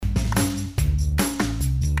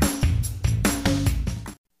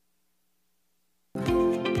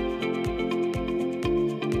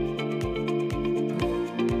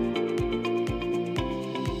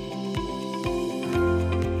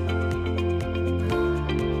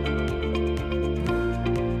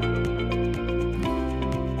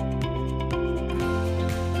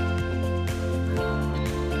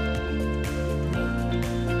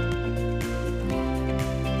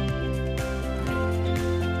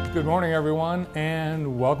Good morning, everyone,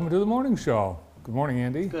 and welcome to the morning show. Good morning,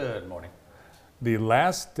 Andy. Good morning. The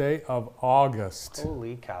last day of August.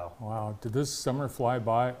 Holy cow. Wow, did this summer fly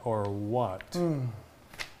by or what?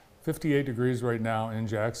 58 degrees right now in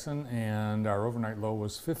Jackson, and our overnight low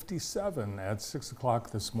was 57 at 6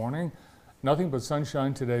 o'clock this morning. Nothing but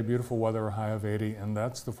sunshine today, beautiful weather, a high of 80, and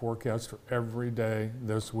that's the forecast for every day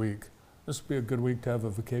this week. This would be a good week to have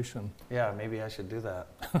a vacation. Yeah, maybe I should do that.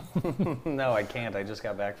 No, I can't. I just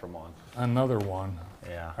got back from one. Another one.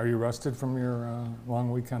 Yeah. Are you rested from your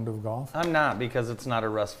long weekend of golf? I'm not, because it's not a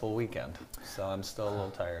restful weekend, so I'm still a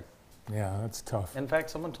little tired. Yeah, that's tough. In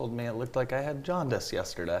fact, someone told me it looked like I had jaundice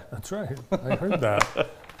yesterday. That's right. I heard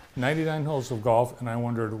that. 99 holes of golf, and I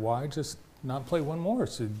wondered why just not play one more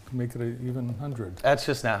so you'd make it an even 100. That's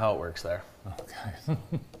just not how it works there. Okay.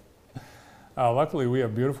 Luckily, we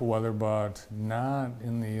have beautiful weather, but not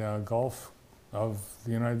in the Gulf of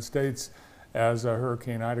the United States as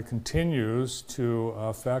Hurricane Ida continues to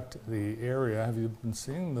affect the area. Have you been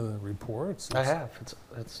seeing the reports? I have.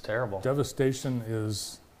 It's terrible. Devastation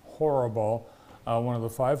is horrible. One of the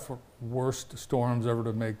 5 worst storms ever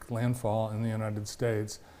to make landfall in the United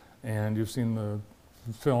States. And you've seen the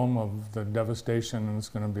film of the devastation, and it's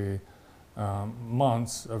going to be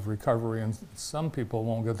months of recovery, and some people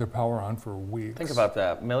won't get their power on for weeks. Think about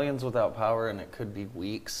that. Millions without power, and it could be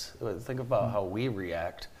weeks. Think about how we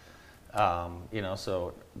react.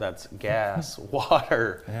 So that's gas,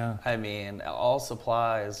 water. Yeah. I mean, all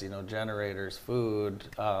supplies, generators, food,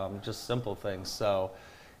 just simple things. So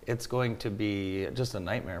it's going to be just a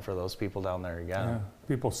nightmare for those people down there again. Yeah.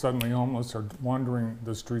 People suddenly homeless are wandering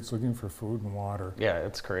the streets looking for food and water. Yeah,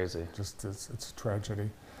 it's crazy. Just it's a tragedy.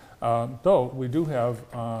 Though we do have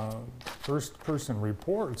first-person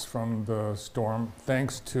reports from the storm,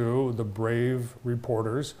 thanks to the brave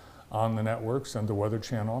reporters on the networks and the Weather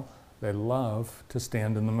Channel. They love to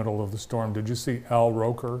stand in the middle of the storm. Did you see Al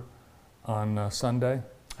Roker on Sunday?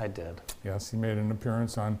 I did. Yes, he made an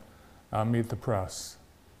appearance on Meet the Press.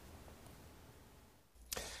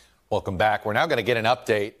 Welcome back. We're now going to get an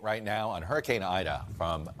update right now on Hurricane Ida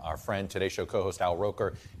from our friend, Today Show co-host Al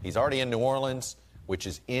Roker. He's already in New Orleans, which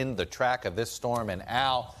is in the track of this storm. And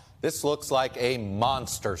Al, this looks like a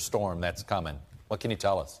monster storm that's coming. What can you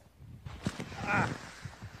tell us?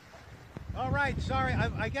 All right, sorry,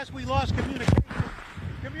 I guess we lost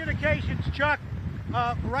communications, Chuck.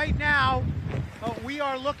 Right now, we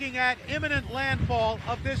are looking at imminent landfall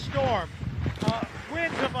of this storm.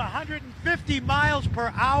 Winds of 150 miles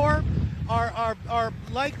per hour are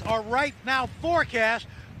right now forecast,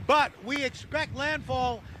 but we expect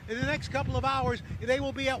landfall in the next couple of hours. They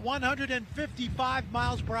will be at 155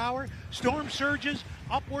 miles per hour. Storm surges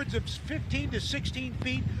upwards of 15 to 16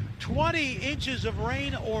 feet, 20 inches of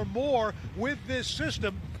rain or more with this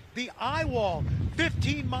system. The eye wall,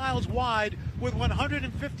 15 miles wide with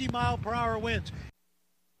 150 mile per hour winds.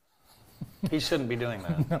 He shouldn't be doing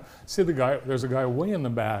that. No. See the guy, there's a guy way in the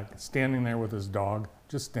back standing there with his dog,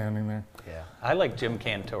 just standing there. Yeah, I like Jim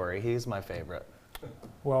Cantori. He's my favorite.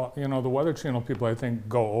 Well, the Weather Channel people, I think,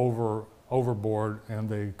 go overboard and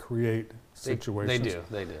they create situations.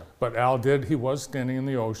 They do. But Al he was standing in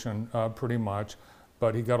the ocean pretty much,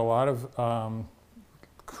 but he got a lot of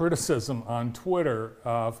criticism on Twitter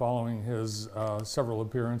following his several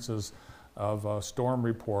appearances of storm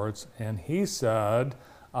reports, and he said,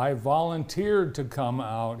 I volunteered to come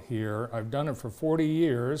out here. I've done it for 40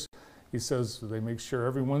 years. He says they make sure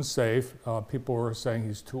everyone's safe. People were saying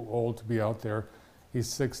he's too old to be out there. He's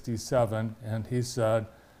 67, and he said,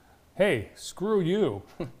 hey, screw you,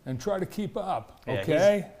 and try to keep up,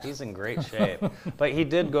 okay? Yeah, he's in great shape. But he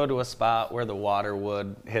did go to a spot where the water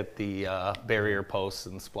would hit the barrier posts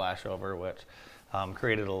and splash over, which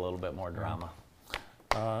created a little bit more drama.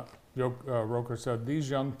 Roker said, these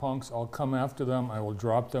young punks, I'll come after them. I will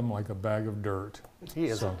drop them like a bag of dirt. He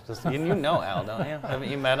is. You know Al, don't you? Haven't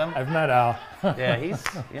you met him? I've met Al. Yeah, he's,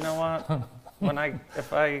 you know what?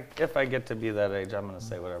 If I get to be that age, I'm going to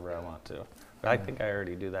say whatever I want to. But I think I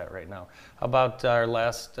already do that right now. How about our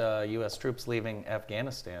last U.S. troops leaving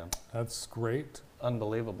Afghanistan? That's great.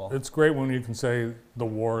 Unbelievable. It's great when you can say the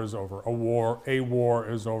war is over. A war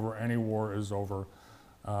is over. Any war is over.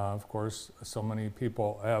 Of course, so many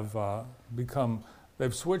people have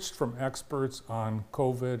they've switched from experts on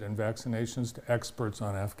COVID and vaccinations to experts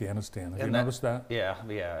on Afghanistan. Have you noticed that? Yeah,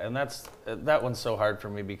 and that one's so hard for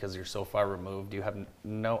me because you're so far removed. You have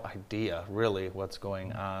no idea really what's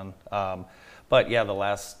going on. But yeah, the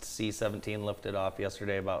last C-17 lifted off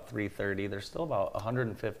yesterday about 3:30. There's still about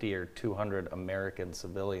 150 or 200 American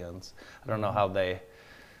civilians. I don't know how they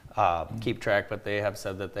keep track, but they have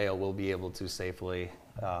said that they will be able to safely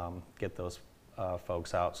get those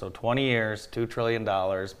folks out. So 20 years, $2 trillion,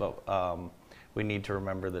 but we need to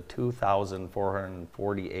remember the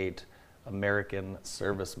 2,448 American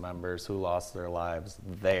service members who lost their lives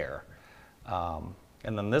there. And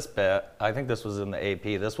then this bit, I think this was in the AP,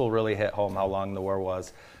 this will really hit home how long the war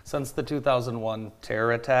was. Since the 2001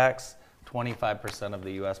 terror attacks, 25% of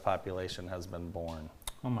the U.S. population has been born.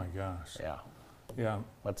 Oh my gosh. Yeah. Yeah,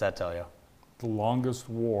 What's that tell you? the longest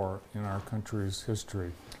war in our country's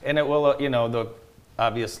history. And it will,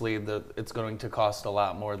 obviously it's going to cost a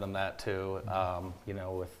lot more than that too.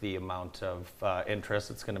 With the amount of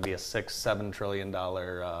interest, it's going to be a $6-7 trillion,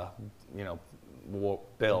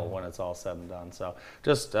 bill when it's all said and done. So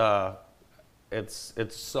just it's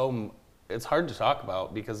hard to talk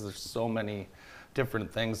about because there's so many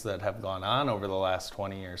different things that have gone on over the last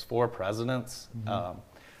 20 years, 4 presidents.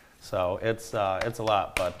 So it's a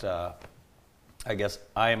lot, but I guess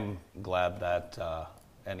I'm glad that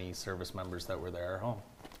any service members that were there are home.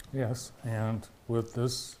 Yes, and with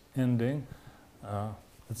this ending,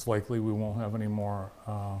 it's likely we won't have any more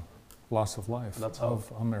loss of life Let's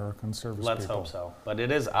hope. of American service Let's people. hope so. But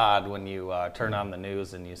it is odd when you turn on the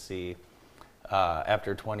news and you see,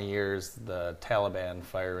 after 20 years, the Taliban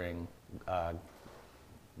firing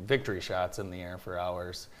victory shots in the air for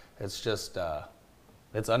hours. It's just,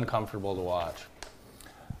 it's uncomfortable to watch.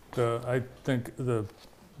 I think the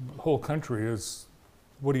whole country is,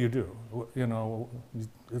 what do you do?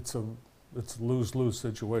 It's a lose-lose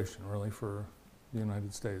situation really for the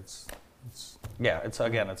United States. Yeah, it's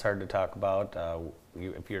hard to talk about.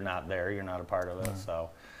 If you're not there, you're not a part of it. So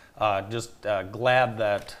just glad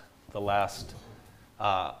that the last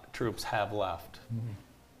troops have left.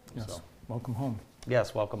 Yes, So. welcome home.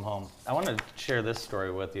 Yes, welcome home. I want to share this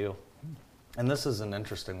story with you. And this is an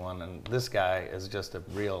interesting one, and this guy is just a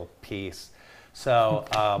real piece. So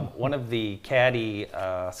one of the Caddy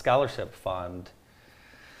Scholarship Fund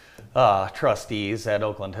trustees at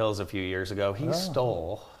Oakland Hills a few years ago, he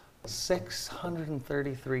stole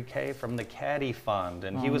 $633K from the Caddy Fund,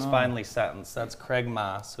 and he was finally sentenced. That's Craig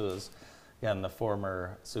Moss, who is, again, the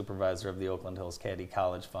former supervisor of the Oakland Hills Caddy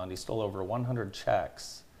College Fund. He stole over 100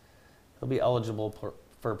 checks. He'll be eligible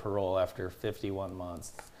for parole after 51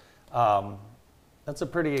 months. That's a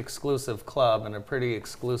pretty exclusive club and a pretty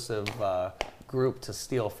exclusive group to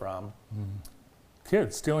steal from.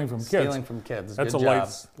 Kids, stealing from kids. Stealing from kids. That's Good a job.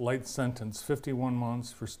 light sentence, 51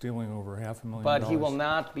 months for stealing over $500,000. But he will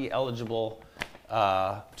not be eligible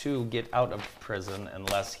to get out of prison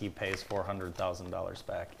unless he pays $400,000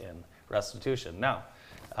 back in restitution. Now,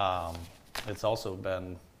 it's also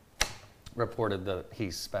been reported that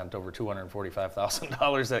he spent over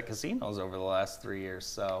 $245,000 at casinos over the last 3 years.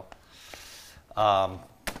 So,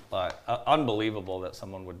 but unbelievable that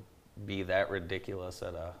someone would be that ridiculous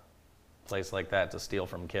at a place like that to steal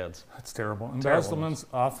from kids. That's terrible. Terrible. Embezzlements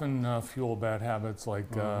often fuel bad habits like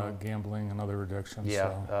gambling and other addictions.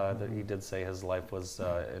 Yeah, so. he did say his life was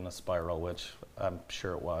in a spiral, which I'm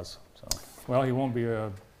sure it was. So. Well, he won't be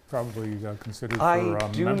probably considered for I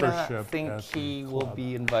do membership. not think at the he will club.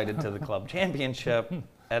 be invited to the club championship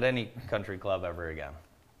at any country club ever again.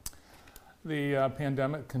 The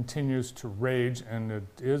pandemic continues to rage, and it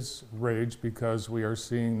is rage because we are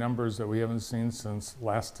seeing numbers that we haven't seen since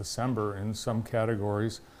last December in some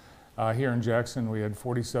categories. Here in Jackson, we had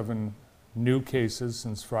 47 new cases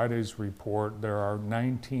since Friday's report. There are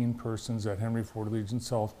 19 persons at Henry Ford Legion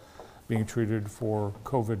South being treated for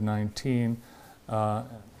COVID-19.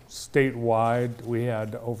 Statewide, we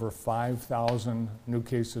had over 5,000 new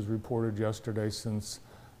cases reported yesterday since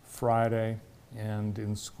Friday. And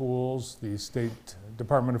in schools, the State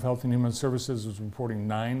Department of Health and Human Services is reporting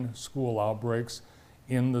 9 school outbreaks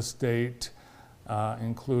in the state,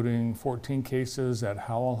 including 14 cases at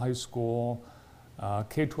Howell High School,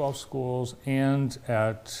 K-12 schools, and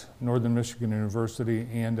at Northern Michigan University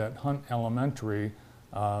and at Hunt Elementary.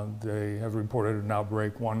 They have reported an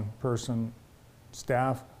outbreak, 1 person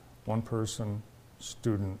staff, 1 person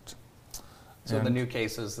student. So the new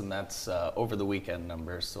cases, and that's over the weekend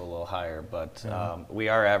numbers, so a little higher, but we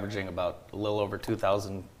are averaging about a little over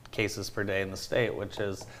 2,000 cases per day in the state, which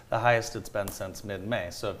is the highest it's been since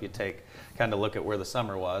mid-May. So if you kind of look at where the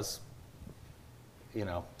summer was,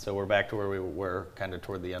 so we're back to where we were kind of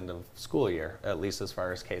toward the end of school year, at least as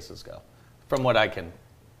far as cases go, from what I can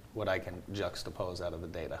juxtapose out of the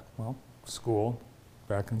data. Well, school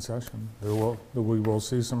back in session. We will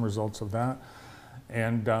see some results of that.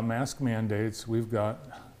 And mask mandates, we've got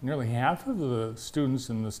nearly half of the students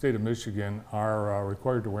in the state of Michigan are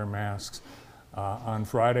required to wear masks. On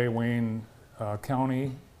Friday, Wayne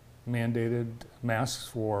County mandated masks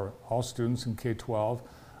for all students in K-12.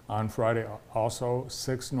 On Friday, also,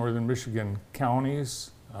 6 northern Michigan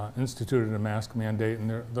counties instituted a mask mandate, and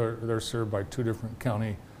they're served by 2 different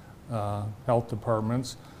county health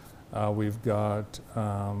departments. We've got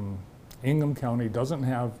Ingham County doesn't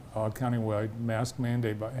have a countywide mask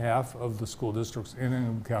mandate, but half of the school districts in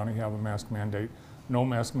Ingham County have a mask mandate. No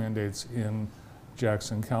mask mandates in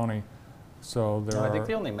Jackson County. So there I are, think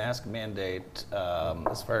the only mask mandate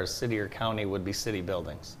as far as city or county would be city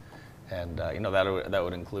buildings. And that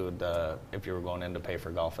would include if you were going in to pay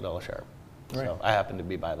for golf at Ella Sharp. Right. So I happened to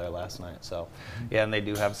be by there last night. So yeah, and they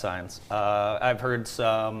do have signs. I've heard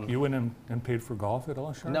some. You went in and paid for golf at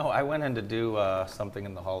Ella Sharp? No, I went in to do something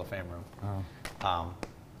in the Hall of Fame room. Oh.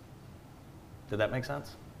 Did that make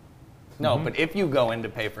sense? No, but if you go in to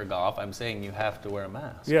pay for golf, I'm saying you have to wear a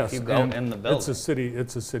mask. Yes, If you go and in the building. it's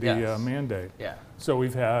a city Yes. mandate. Yeah. So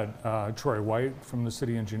we've had Troy White from the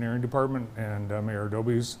City Engineering Department and Mayor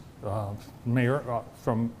Doby's mayor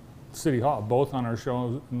from City Hall, both on our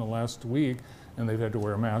show in the last week, and they've had to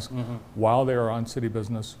wear a mask while they are on city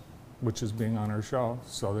business, which is being on our show.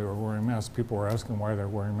 So they were wearing masks. People were asking why they're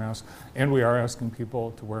wearing masks. And we are asking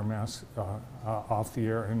people to wear masks off the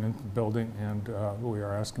air and in the building, and we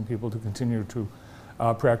are asking people to continue to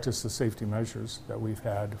practice the safety measures that we've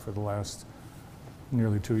had for the last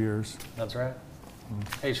nearly 2 years. That's right.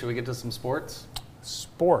 Hey, should we get to some sports?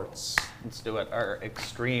 Sports. Let's do it. Our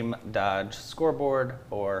Extreme Dodge scoreboard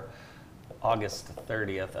for August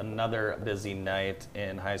 30th. Another busy night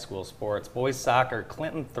in high school sports. Boys soccer,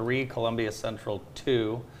 Clinton 3, Columbia Central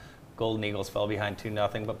 2. Golden Eagles fell behind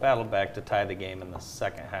 2-0, but battled back to tie the game in the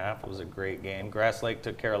second half. It was a great game. Grass Lake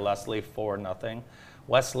took care of Leslie 4-0.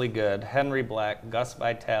 Wesley Good, Henry Black, Gus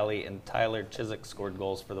Vitale, and Tyler Chiswick scored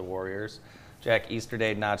goals for the Warriors. Jack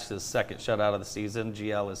Easterday notched his second shutout of the season.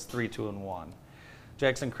 GL is 3-2-1.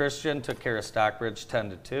 Jackson Christian took care of Stockbridge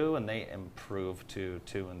 10-2, and they improved to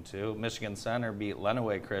 2-2. Michigan Center beat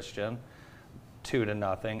Lenawee Christian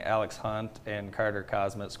 2-0. Alex Hunt and Carter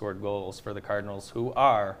Cosmet scored goals for the Cardinals, who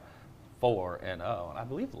are 4-0. And I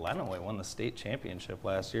believe Lenawee won the state championship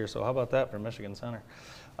last year, so how about that for Michigan Center?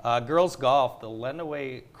 Girls golf, the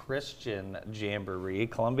Lenawee Christian Jamboree,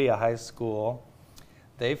 Columbia High School,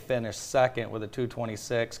 they finished second with a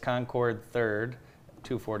 226. Concord third,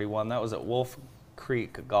 241. That was at Wolf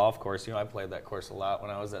Creek Golf Course. I played that course a lot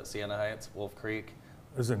when I was at Siena Heights, Wolf Creek.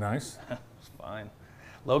 Is it nice? It's fine.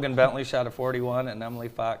 Logan Bentley shot a 41 and Emily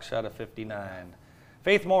Fox shot a 59.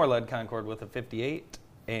 Faith Moore led Concord with a 58,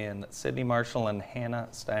 and Sydney Marshall and Hannah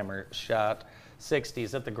Steimer shot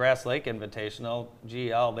 60s. At the Grass Lake Invitational,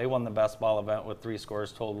 GL, they won the best ball event with 3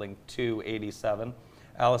 scores totaling 287.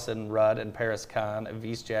 Allison Rudd and Paris Kahn of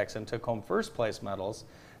East Jackson took home first place medals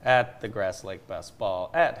at the Grass Lake Best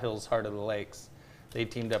Ball at Hills Heart of the Lakes. They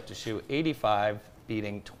teamed up to shoot 85,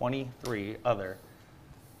 beating 23 other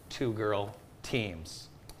 2-girl teams.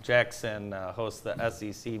 Jackson hosts the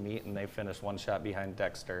SEC meet, and they finished 1 shot behind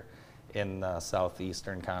Dexter in the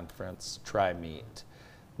Southeastern Conference tri-meet.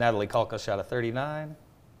 Natalie Kalka shot a 39,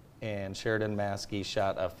 and Sheridan Maskey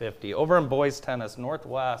shot a 50. Over in boys tennis,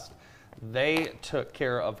 Northwest, they took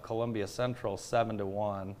care of Columbia Central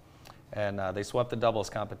 7-1, and they swept the doubles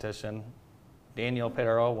competition. Daniel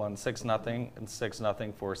Pedro won 6-0 and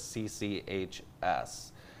 6-0 for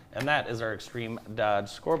CCHS. And that is our Extreme Dodge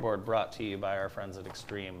scoreboard, brought to you by our friends at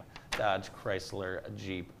Extreme Dodge Chrysler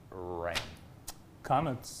Jeep Ram.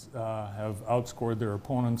 Comets have outscored their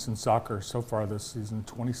opponents in soccer so far this season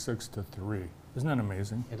 26-3. Isn't that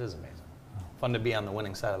amazing? It is amazing. Fun to be on the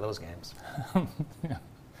winning side of those games. Yeah.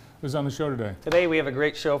 Who's on the show today? Today we have a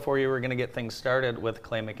great show for you. We're going to get things started with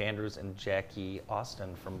Clay McAndrews and Jackie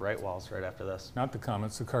Austin from Bright Walls right after this. Not the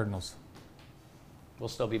Comets, the Cardinals. We'll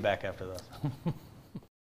still be back after this.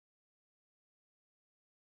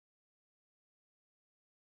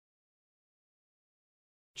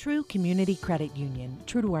 True Community Credit Union,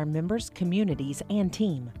 true to our members, communities, and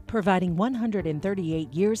team, providing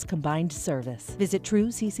 138 years combined service. Visit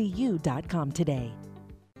trueccu.com today.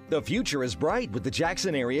 The future is bright with the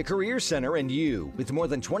Jackson Area Career Center and you. With more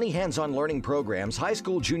than 20 hands-on learning programs, high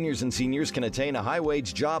school juniors and seniors can attain a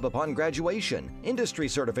high-wage job upon graduation, industry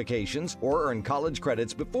certifications, or earn college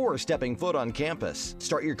credits before stepping foot on campus.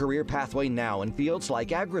 Start your career pathway now in fields like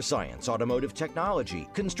agriscience, automotive technology,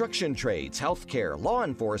 construction trades, healthcare, law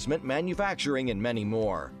enforcement, manufacturing, and many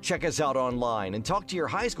more. Check us out online and talk to your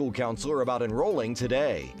high school counselor about enrolling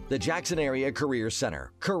today. The Jackson Area Career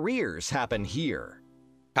Center. Careers happen here.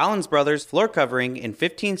 Collins Brothers floor covering in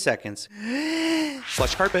 15 seconds.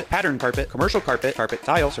 Plush carpet, pattern carpet, commercial carpet, carpet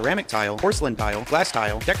tile, ceramic tile, porcelain tile, glass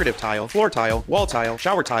tile, decorative tile, floor tile, wall tile,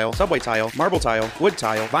 shower tile, subway tile, marble tile, wood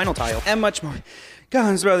tile, vinyl tile, and much more.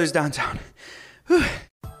 Collins Brothers downtown. Whew.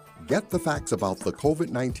 Get the facts about the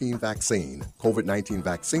COVID-19 vaccine. COVID-19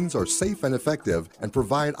 vaccines are safe and effective and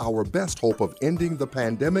provide our best hope of ending the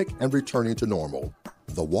pandemic and returning to normal.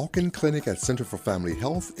 The walk-in clinic at Center for Family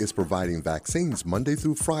Health is providing vaccines Monday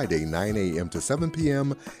through Friday, 9 a.m. to 7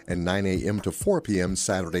 p.m. and 9 a.m. to 4 p.m.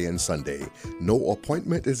 Saturday and Sunday. No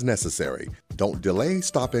appointment is necessary. Don't delay,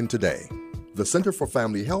 stop in today. The Center for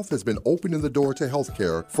Family Health has been opening the door to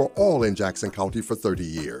healthcare for all in Jackson County for 30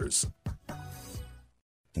 years.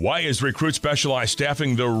 Why is Recruit Specialized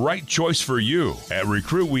Staffing the right choice for you? At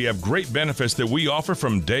Recruit, we have great benefits that we offer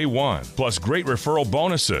from day one, plus great referral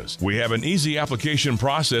bonuses. We have an easy application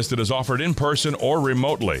process that is offered in person or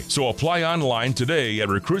remotely. So apply online today at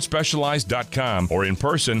recruitspecialized.com or in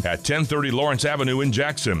person at 1030 Lawrence Avenue in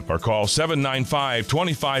Jackson, or call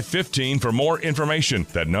 795-2515 for more information.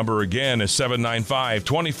 That number again is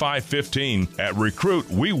 795-2515. At Recruit,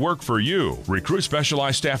 we work for you. Recruit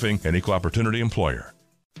Specialized Staffing, an equal opportunity employer.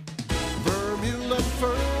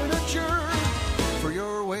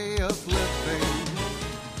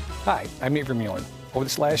 Hi, I'm Nate Vermeulen. Over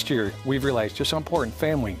this last year, we've realized just how important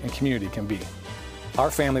family and community can be.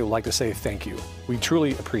 Our family would like to say thank you. We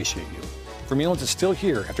truly appreciate you. Vermeulen's is still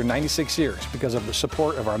here after 96 years because of the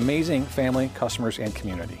support of our amazing family, customers, and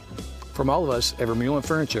community. From all of us at Vermeulen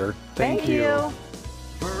Furniture, thank you.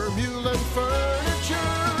 Vermeulen Furniture,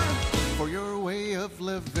 for your way of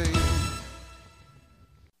living.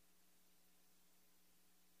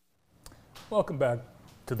 Welcome back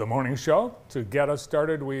to the morning show. To get us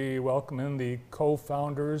started, we welcome in the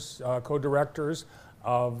co-founders, co-directors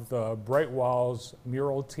of the Bright Walls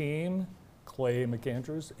mural team, Clay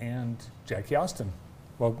McAndrews and Jackie Austin.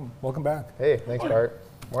 Welcome back. Hey, thanks, Bart.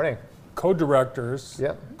 Morning. Co-directors,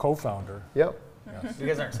 Yep. Co-founder. Yep. Yes. You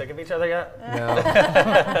guys aren't sick of each other yet? No.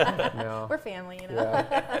 No. We're family, you know.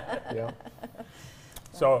 Yeah. Yeah.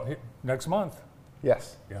 So next month.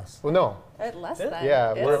 Yes. Yes. Well, no. Less than.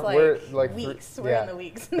 Yeah, it's we're like weeks. yeah. We're in the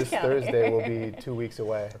weeks. This Thursday will be 2 weeks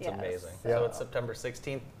away. That's Yes. amazing. Yeah. So it's September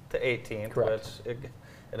 16th to 18th, Correct. which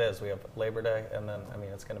it is. We have Labor Day, and then, I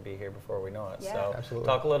mean, it's going to be here before we know it. Yeah. So Absolutely.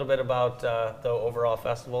 talk a little bit about the overall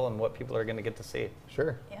festival and what people are going to get to see.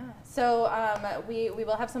 Sure. Yeah. So we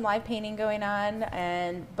will have some live painting going on,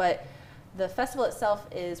 but the festival itself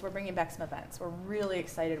we're bringing back some events. We're really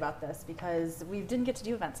excited about this because we didn't get to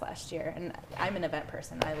do events last year, and I'm an event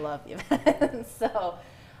person. I love the events. So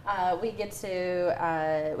we get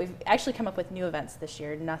to, we've actually come up with new events this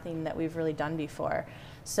year, nothing that we've really done before.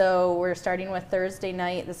 So we're starting with Thursday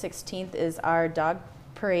night, the 16th, is our dog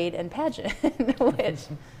parade and pageant, which,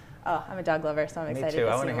 oh, I'm a dog lover, so I'm excited Me too.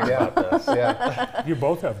 to I see want to more. hear about this. Yeah. You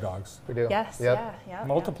both have dogs. We do. Yes, Yep. yeah.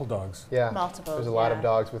 Multiple dogs. Yeah. Multiple, There's a lot yeah. of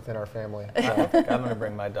dogs within our family. I don't think I'm going to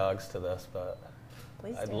bring my dogs to this, but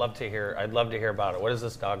Please I'd do. love to hear about it. What is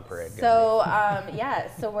this dog parade going So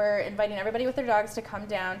so we're inviting everybody with their dogs to come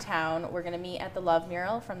downtown. We're going to meet at the Love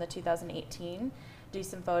Mural from the 2018, do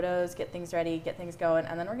some photos, get things ready, get things going,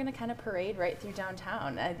 and then we're going to kind of parade right through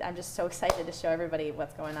downtown. I'm just so excited to show everybody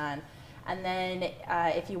what's going on. And then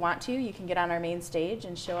if you want to, you can get on our main stage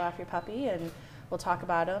and show off your puppy, and we'll talk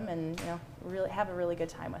about them and really have a really good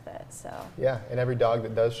time with it. So Yeah, and every dog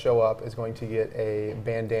that does show up is going to get a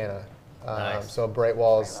bandana. Nice. So Bright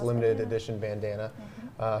Walls Walls limited bandana. edition bandana.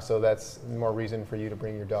 So that's more reason for you to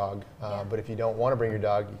bring your dog. Yeah. But if you don't want to bring your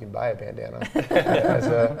dog, you can buy a bandana as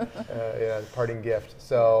a parting gift.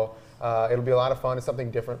 So it'll be a lot of fun. It's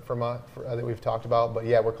something different from that we've talked about. But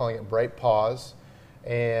yeah, we're calling it Bright Paws.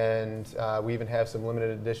 And we even have some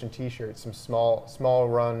limited edition T-shirts, some small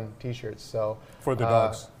run T-shirts. So For the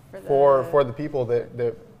dogs. for the people that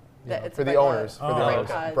it's for the Bright owners, Paws. for the Bright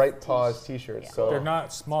owners, Paws Bright Paws T-shirts. Yeah. So They're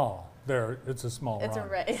not small. It's a small it's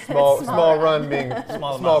run. small run being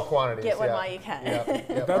small amount. quantities. Get one yeah. while you can.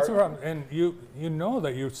 Yeah. That's what and you know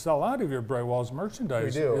that you sell out of your Bright Walls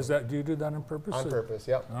merchandise. We do. Do you do that on purpose? On purpose,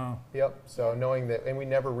 yep. Oh. Yep. So knowing that, and we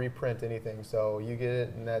never reprint anything. So you get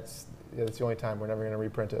it, and that's the only time we're never going to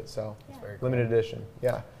reprint it. So Very cool. limited edition.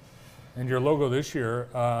 Yeah. And your logo this year,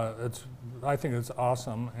 I think it's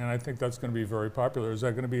awesome, and I think that's going to be very popular. Is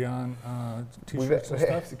that going to be on T-shirts and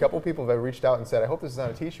stuff? A couple people have reached out and said, "I hope this is on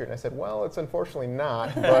a T-shirt." And I said, "Well, it's unfortunately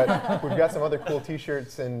not, but we've got some other cool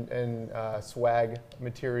T-shirts and swag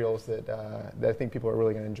materials that I think people are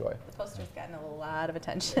really going to enjoy." The poster's gotten a lot of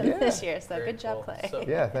attention this year, so Very good job, cool. Clay. So,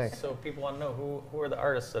 Yeah, thanks. So people want to know who are the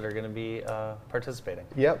artists that are going to be participating?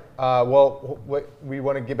 Yep. Well, we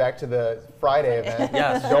want to get back to the Friday event.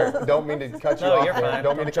 Yes, Don't mean to cut you No, off. you're there. fine.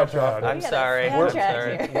 Don't mean to cut you off. I'm sorry. We're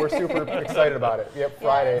We're super excited about it. Yep,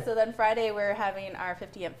 Friday. Yeah, so then Friday we're having our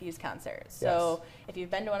 50 Amp Fuse concert. So if you've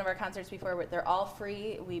been to one of our concerts before, they're all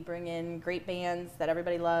free. We bring in great bands that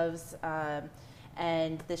everybody loves.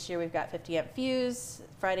 And this year we've got 50 Amp Fuse,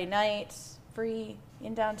 Friday night, free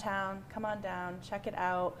in downtown. Come on down, check it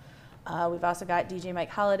out. We've also got DJ Mike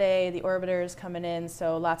Holiday, the Orbiters coming in,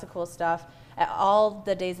 so lots of cool stuff. At all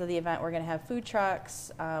the days of the event, we're going to have food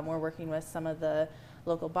trucks. We're working with some of the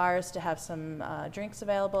local bars to have some drinks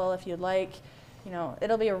available if you'd like. You know,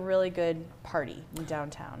 it'll be a really good party in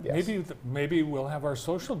downtown. Yes. Maybe we'll have our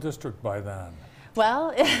social district by then.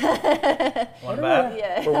 Well, yeah.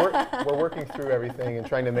 We're working through everything and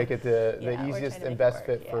trying to make it the Yeah, we're easiest trying to and make it best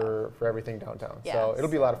work, fit for everything downtown. Yeah, So it'll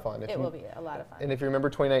be a lot of fun. It will be a lot of fun. And if you remember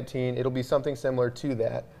 2019, it'll be something similar to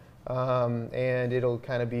that. And it'll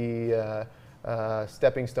kind of be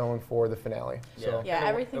stepping stone for the finale. So. Yeah,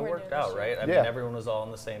 everything it we're worked doing out, this right? year. I mean, everyone was all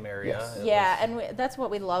in the same area. Yes. Yeah, and that's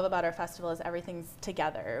what we love about our festival is everything's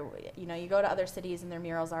together. You know, you go to other cities and their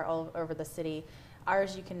murals are all over the city.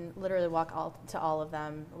 Ours, you can literally walk to all of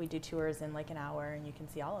them. We do tours in like an hour, and you can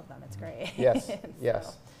see all of them. It's great. Yes,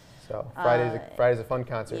 yes. So Friday's a fun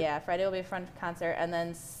concert. Yeah, Friday will be a fun concert, and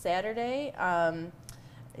then Saturday,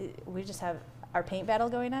 we just have our paint battle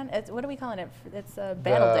going on. What are we calling it? It's a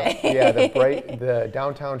battle day. Yeah, the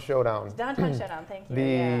Downtown Showdown. Downtown Showdown, thank you.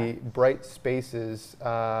 The Bright Spaces.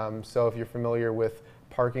 So if you're familiar with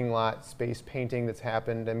parking lot space painting that's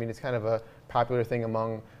happened, I mean, it's kind of a popular thing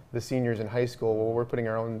among the seniors in high school. Well, we're putting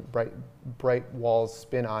our own bright walls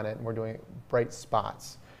spin on it, and we're doing bright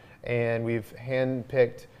spots. And we've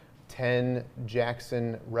handpicked 10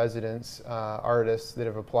 Jackson residents, artists that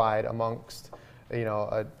have applied amongst, you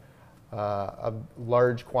know, a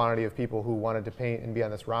large quantity of people who wanted to paint and be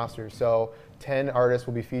on this roster. So 10 artists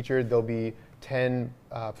will be featured. There'll be 10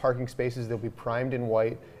 parking spaces. They'll be primed in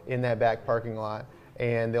white in that back parking lot,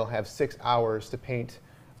 and they'll have 6 hours to paint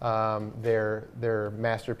their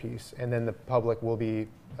masterpiece, and then the public will be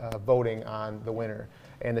voting on the winner.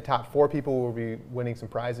 And the top 4 people will be winning some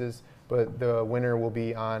prizes, but the winner will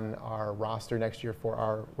be on our roster next year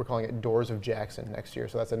for we're calling it Doors of Jackson next year.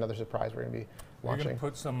 So that's another surprise we're going to be You're launching. going to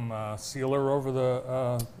put some sealer over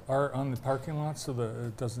the art on the parking lot so that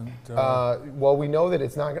it doesn't. Well, we know that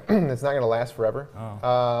it's not it's not going to last forever,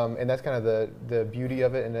 Oh. and that's kind of the beauty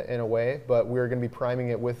of it in a way. But we're going to be priming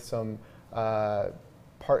it with some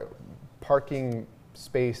parking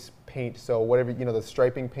space paint, so whatever, you know, the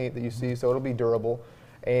striping paint that you see, so it'll be durable.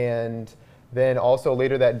 And then also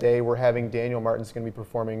later that day, we're having Daniel Martin's going to be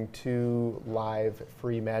performing 2 live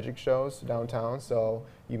free magic shows downtown. So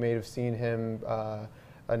you may have seen him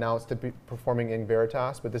announced to be performing in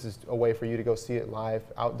Veritas, but this is a way for you to go see it live,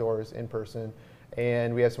 outdoors, in person.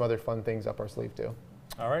 And we have some other fun things up our sleeve too.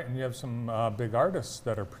 All right, and you have some big artists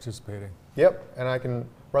that are participating. Yep, and I can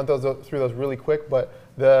run through those really quick, but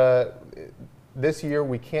this year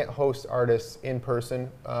we can't host artists in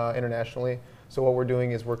person internationally. So what we're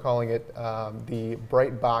doing is we're calling it the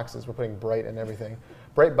Bright Boxes. We're putting bright in everything.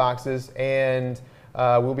 Bright Boxes, and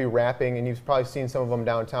we'll be wrapping, and you've probably seen some of them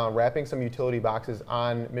downtown, wrapping some utility boxes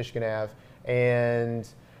on Michigan Ave, and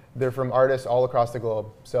they're from artists all across the globe.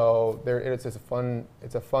 So it's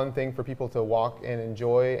a fun thing for people to walk and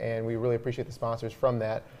enjoy, and we really appreciate the sponsors from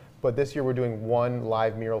that. But this year we're doing 1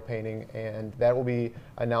 live mural painting, and that will be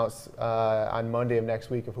announced on Monday of next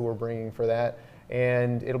week of who we're bringing for that.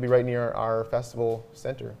 And it'll be right near our festival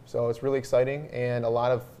center. So it's really exciting and a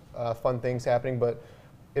lot of fun things happening, but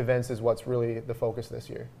events is what's really the focus this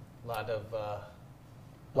year. A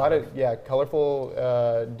lot of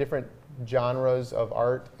colorful, different genres of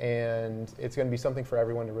art, and it's going to be something for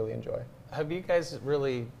everyone to really enjoy. Have you guys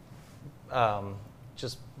really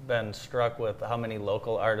just been struck with how many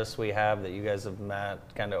local artists we have that you guys have met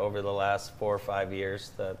kind of over the last 4 or 5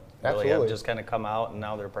 years that really have just kind of come out and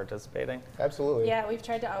now they're participating? Absolutely. Yeah, we've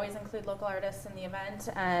tried to always include local artists in the event,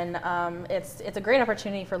 and it's a great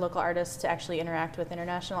opportunity for local artists to actually interact with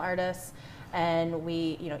international artists, and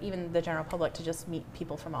we, you know, even the general public to just meet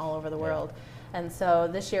people from all over the world. And so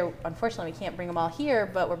this year, unfortunately, we can't bring them all here,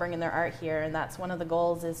 but we're bringing their art here, and that's one of the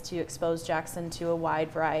goals, is to expose Jackson to a wide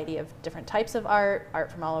variety of different types of art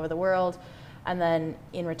from all over the world. And then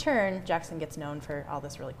in return, Jackson gets known for all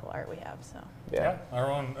this really cool art we have. So Yeah, our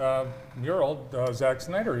own mural, Zach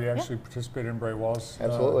Snyder, he actually participated in Bright Walls.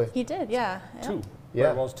 Absolutely. He did, yeah. 2. Yeah.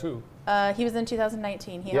 Bright Walls 2. He was in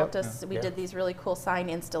 2019. He helped us. We did these really cool sign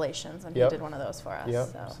installations, and he did one of those for us.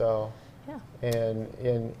 Yep. So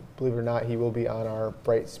and believe it or not, he will be on our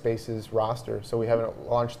Bright Spaces roster. So we haven't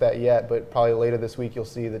launched that yet, but probably later this week you'll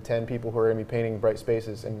see the 10 people who are going to be painting Bright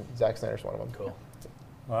Spaces, and Zach Snyder's one of them. Cool.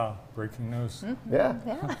 Wow, breaking news. Mm-hmm. Yeah,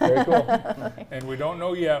 very cool. And we don't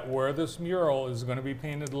know yet where this mural is going to be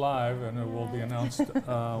painted live, and it will be announced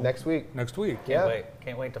next week. Next week.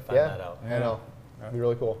 Can't wait to find that out. I know. It'll be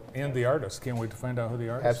really cool. And the artist. Can't wait to find out who the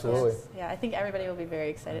artist Absolutely. is. Yeah, I think everybody will be very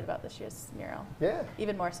excited about this year's mural. Yeah.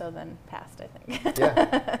 Even more so than past, I think.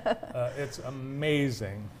 Yeah. It's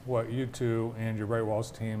amazing what you two and your Bright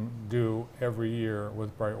Walls team do every year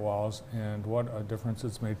with Bright Walls, and what a difference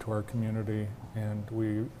it's made to our community. And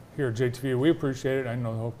we here at JTV, we appreciate it. I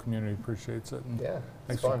know the whole community appreciates it. And Yeah,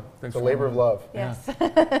 thanks it's fun. thanks It's a for labor of love. Yes.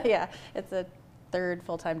 Yeah, it's a third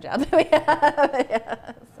full-time job that we have.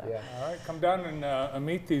 Yeah, so. Yeah. All right, come down and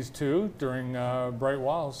meet these two during Bright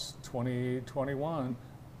Walls 2021,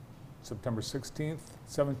 September 16th,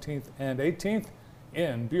 17th, and 18th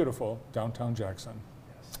in beautiful downtown Jackson.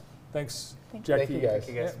 Yes. Thanks, Thank Jackie. Thank you guys.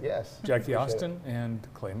 Thank you guys. Yes. Jackie Appreciate Austin and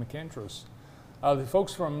Clay McAndrews. The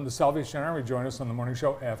folks from the Salvation Army join us on the morning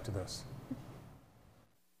show after this.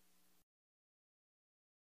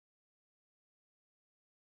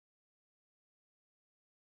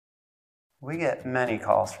 We get many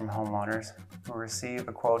calls from homeowners who receive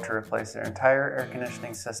a quote to replace their entire air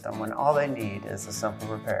conditioning system when all they need is a simple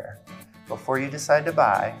repair. Before you decide to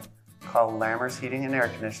buy, call Lammers Heating and Air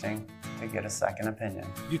Conditioning to get a second opinion.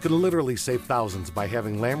 You could literally save thousands by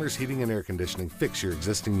having Lammers Heating and Air Conditioning fix your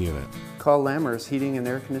existing unit. Call Lammers Heating and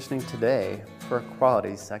Air Conditioning today for a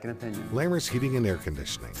quality second opinion. Lammers Heating and Air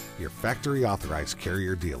Conditioning, your factory authorized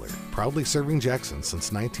Carrier dealer. Proudly serving Jackson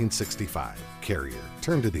since 1965. Carrier,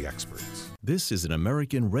 turn to the experts. This is an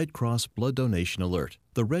American Red Cross blood donation alert.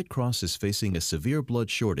 The Red Cross is facing a severe blood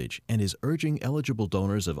shortage and is urging eligible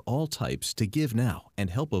donors of all types to give now and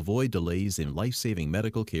help avoid delays in life-saving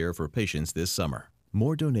medical care for patients this summer.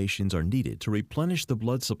 More donations are needed to replenish the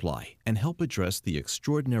blood supply and help address the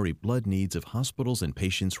extraordinary blood needs of hospitals and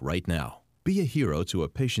patients right now. Be a hero to a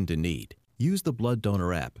patient in need. Use the Blood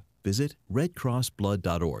Donor app. Visit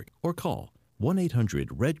redcrossblood.org or call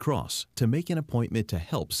 1-800-RED-CROSS to make an appointment to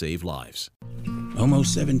help save lives.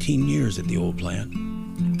 Almost 17 years at the old plant.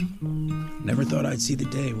 Never thought I'd see the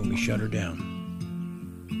day when we shut her down.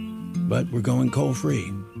 But we're going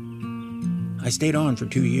coal-free. I stayed on for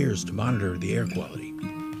 2 years to monitor the air quality.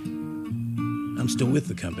 I'm still with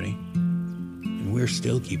the company, and we're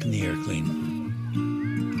still keeping the air clean.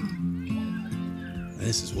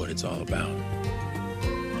 This is what it's all about.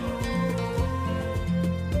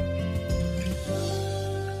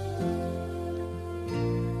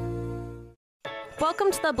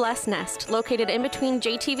 Welcome to the Blessed Nest, located in between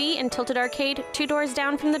JTV and Tilted Arcade, 2 doors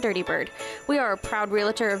down from the Dirty Bird. We are a proud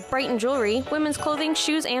realtor of Brighton jewelry, women's clothing,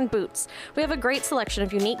 shoes, and boots. We have a great selection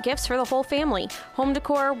of unique gifts for the whole family, home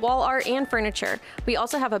decor, wall art, and furniture. We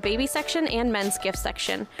also have a baby section and men's gift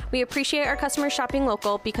section. We appreciate our customers shopping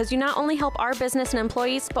local because you not only help our business and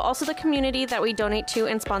employees, but also the community that we donate to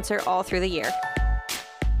and sponsor all through the year.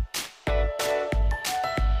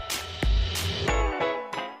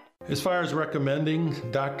 As far as recommending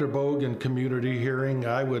Dr. Bogue in community hearing,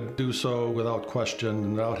 I would do so without question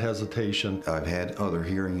and without hesitation. I've had other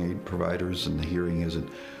hearing aid providers and the hearing isn't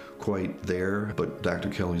quite there, but Dr.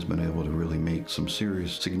 Kelly's been able to really make some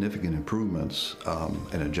serious, significant improvements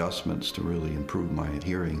and adjustments to really improve my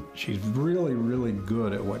hearing. She's really, really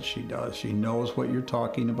good at what she does. She knows what you're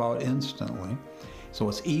talking about instantly. So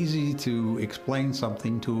it's easy to explain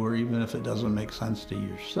something to her even if it doesn't make sense to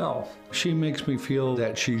yourself. She makes me feel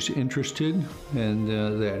that she's interested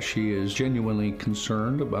and that she is genuinely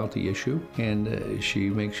concerned about the issue, and she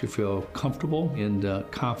makes you feel comfortable and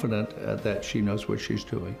confident that she knows what she's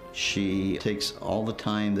doing. She takes all the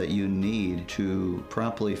time that you need to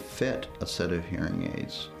properly fit a set of hearing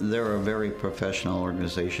aids. They're a very professional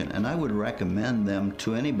organization, and I would recommend them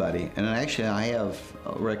to anybody. And actually, I have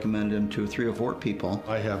recommended them to 3 or 4 people.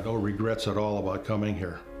 I have no regrets at all about coming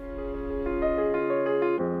here.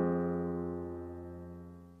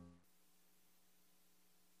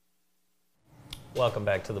 Welcome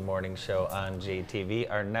back to the morning show on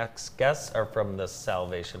JTV. Our next guests are from the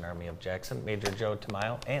Salvation Army of Jackson, Major Joe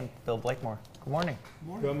Tamayo and Bill Blakemore. Good morning.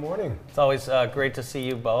 Good morning. It's always great to see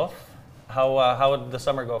you both. How did the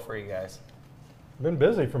summer go for you guys? Been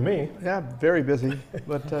busy for me. Yeah, very busy,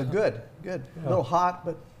 but good. A little hot,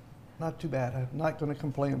 but not too bad. I'm not going to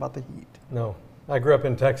complain about the heat. No, I grew up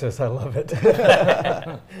in Texas. I love it.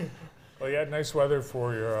 Well, you had nice weather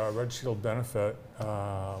for your Red Shield benefit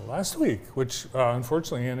last week, which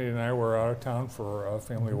unfortunately Andy and I were out of town for a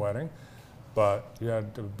family wedding, but you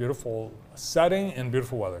had a beautiful setting and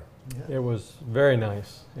beautiful weather. Yeah. It was very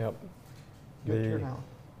nice. Yep. Good turnout.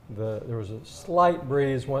 There was a slight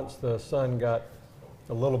breeze once the sun got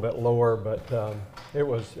a little bit lower, but it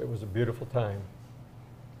was a beautiful time.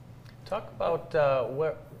 Talk about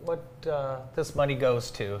this money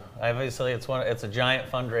goes to? Obviously, it's a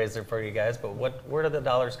giant fundraiser for you guys, but where do the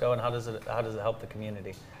dollars go, and how does it help the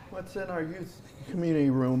community? What's in our youth community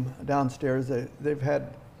room downstairs? They've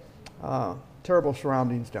had terrible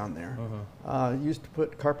surroundings down there. Used to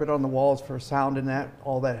put carpet on the walls for sound, and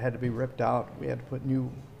all that had to be ripped out. We had to put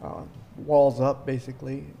new walls up,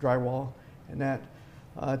 basically drywall, and that.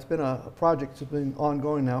 It's been a project that's been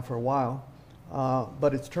ongoing now for a while,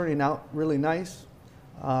 but it's turning out really nice.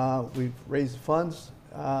 We've raised funds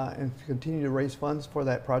and continue to raise funds for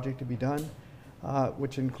that project to be done,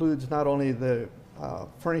 which includes not only the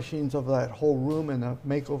furnishings of that whole room and the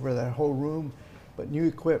makeover of that whole room, but new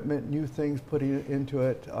equipment, new things put into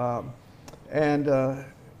it, and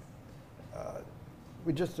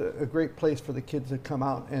we just a great place for the kids to come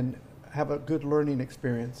out and have a good learning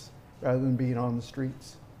experience rather than being on the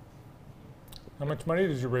streets. How much money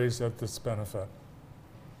did you raise at this benefit?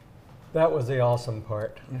 That was the awesome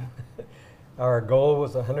part. Yeah. Our goal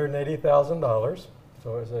was $180,000,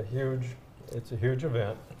 so it's a huge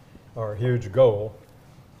event, or a huge goal.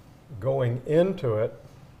 Going into it,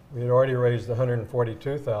 we had already raised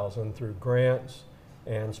 $142,000 through grants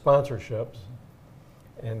and sponsorships,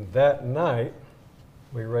 and that night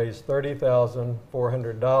we raised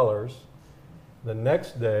 $30,400. The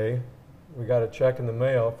next day, we got a check in the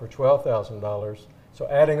mail for $12,000. So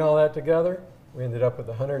adding all that together, we ended up with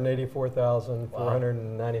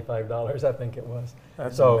 $184,495, I think it was.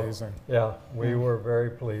 That's amazing. Yeah, we were very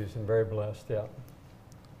pleased and very blessed, yeah.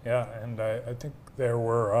 Yeah, and I think there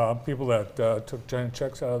were people that took giant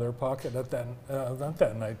checks out of their pocket at that event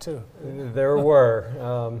that night, too. There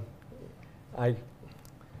were.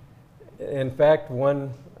 In fact,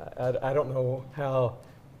 I don't know how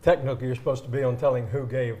technical you're supposed to be on telling who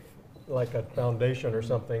gave, like a foundation or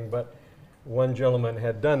something, but one gentleman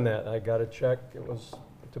had done that. I got a check. It was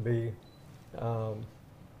to be,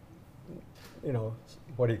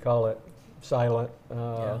 what do you call it, silent.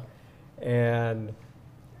 And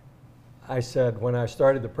I said, when I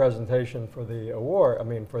started the presentation for the award,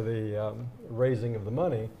 for the raising of the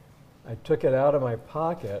money, I took it out of my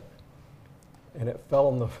pocket and it fell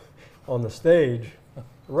on the stage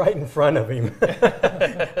right in front of him.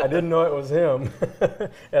 I didn't know it was him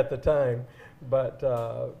at the time, but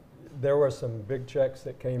there were some big checks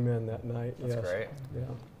that came in that night. That's great. Yeah.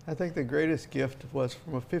 I think the greatest gift was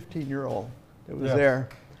from a 15-year-old that was there,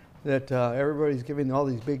 that everybody's giving all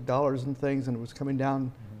these big dollars and things, and it was coming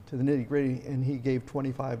down to the nitty-gritty, and he gave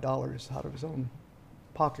 $25 out of his own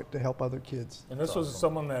pocket to help other kids. And this was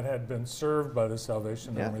someone that had been served by the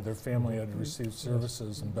Salvation Army. Their family had received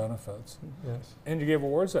services and benefits. Yes. And you gave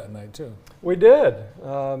awards that night, too. We did.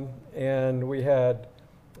 And we had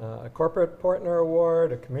a corporate partner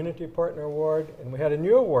award, a community partner award, and we had a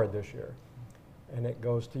new award this year. And it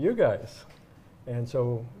goes to you guys. And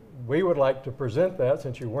so we would like to present that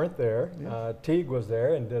since you weren't there. Teague was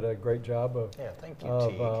there and did a great job of, thank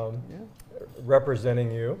you,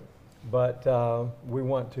 representing you. But we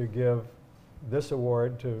want to give this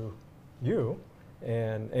award to you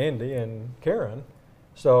and Andy and Karen.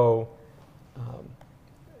 So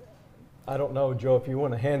I don't know, Joe, if you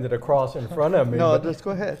want to hand it across in front of me. No, just go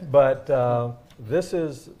ahead. But this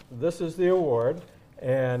is the award,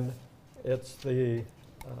 and it's the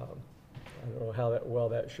I don't know how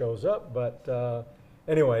that shows up, but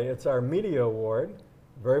anyway, it's our media award,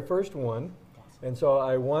 very first one. And so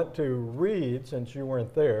I want to read, since you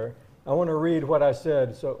weren't there, I want to read what I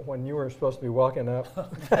said when you were supposed to be walking up,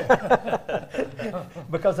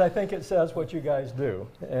 because I think it says what you guys do.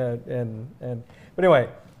 But anyway,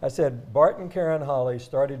 I said, Bart and Karen Holly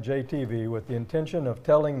started JTV with the intention of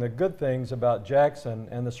telling the good things about Jackson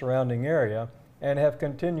and the surrounding area, and have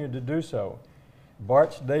continued to do so.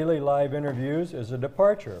 Bart's daily live interviews is a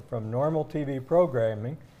departure from normal TV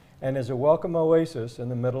programming and is a welcome oasis in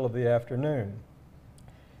the middle of the afternoon.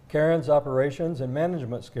 Karen's operations and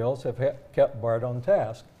management skills have kept Bart on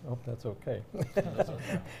task. I hope that's okay.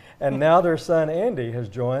 And now their son Andy has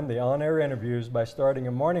joined the on-air interviews by starting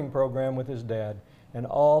a morning program with his dad, and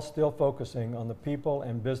all still focusing on the people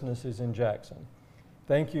and businesses in Jackson.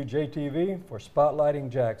 Thank you, JTV, for spotlighting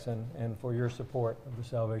Jackson and for your support of the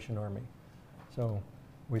Salvation Army. So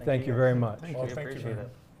we thank you very much. Well, thank you very much.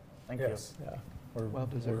 Thank you. Yeah. We're, well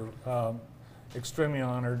deserved. We're extremely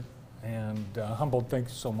honored and humbled. Thank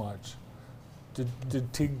you so much.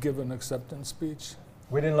 Did Teague give an acceptance speech?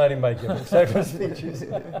 We didn't let anybody give acceptance speeches.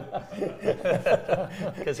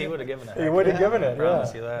 Because he would have given it. He would have given it, I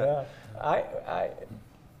promise you that. Yeah.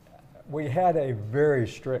 We had a very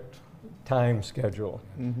strict time schedule.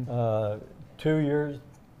 2 years,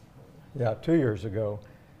 2 years ago,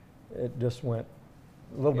 it just went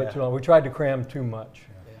a little bit too long. We tried to cram too much.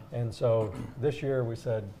 And so this year we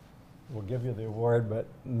said, we'll give you the award, but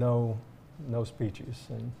no speeches.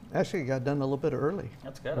 And actually, it got done a little bit early.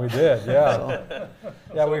 That's good. We did, yeah.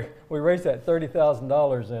 Yeah, we raised that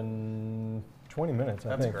 $30,000 in 20 minutes,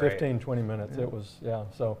 I think, great. 15, 20 minutes. Yeah. It was, yeah,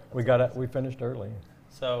 so we finished early.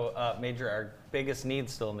 So, Major, our biggest need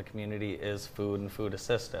still in the community is food and food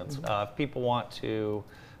assistance. If people want to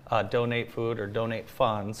donate food or donate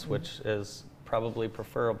funds, which is probably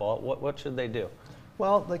preferable, what should they do?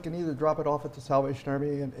 Well, they can either drop it off at the Salvation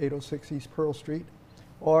Army in 806 East Pearl Street,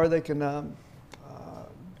 or they can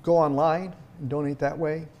go online and donate that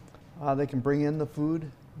way. They can bring in the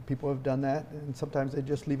food. People have done that, and sometimes they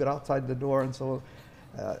just leave it outside the door. And so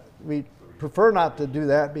we prefer not to do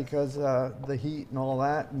that because the heat and all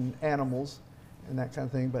that, and animals and that kind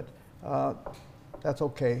of thing. But that's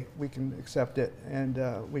okay. We can accept it, and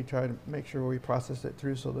we try to make sure we process it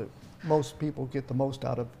through so that most people get the most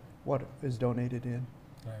out of what is donated in.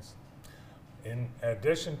 Nice. In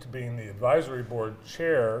addition to being the advisory board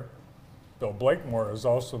chair, Bill Blakemore is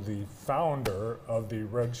also the founder of the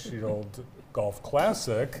Red Shield Golf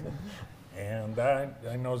Classic, and that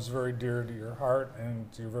I know is very dear to your heart, and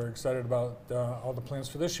you're very excited about all the plans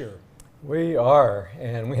for this year. We are,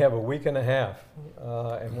 and we have a week and a half,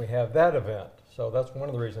 and we have that event. So that's one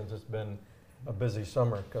of the reasons it's been a busy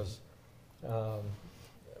summer, because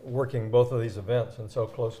working both of these events and so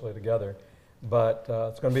closely together. But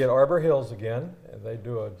it's going to be at Arbor Hills again, and they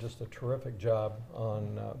do just a terrific job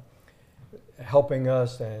on helping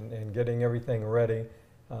us and getting everything ready.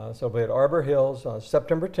 So we'll be at Arbor Hills on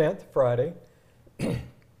September 10th, Friday.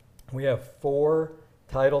 We have 4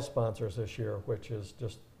 title sponsors this year, which is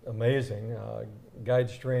just amazing.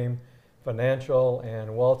 GuideStream Financial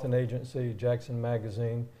and Walton Agency, Jackson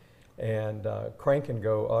Magazine, and Crank and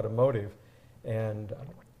Go Automotive. And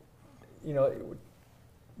you know,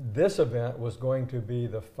 this event was going to be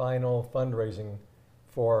the final fundraising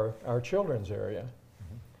for our children's area.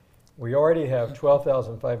 We already have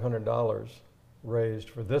 $12,500 raised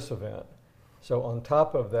for this event. So on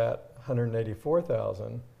top of that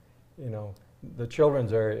 $184,000, you know, the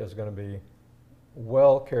children's area is going to be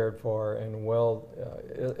well cared for and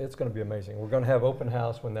it's going to be amazing. We're going to have open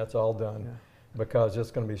house when that's all done, because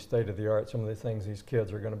it's going to be state of the art. Some of the things these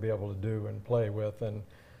kids are going to be able to do and play with, and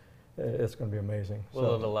it's going to be amazing.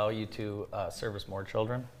 Will it allow you to service more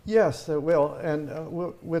children? Yes, it will. And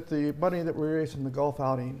with the money that we raise from the golf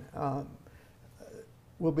outing,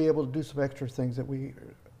 we'll be able to do some extra things that we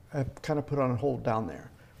have kind of put on hold down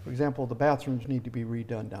there. For example, the bathrooms need to be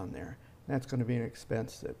redone down there. That's going to be an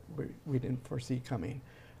expense that we didn't foresee coming.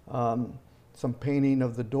 Some painting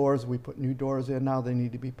of the doors. We put new doors in now. They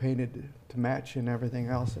need to be painted to match and everything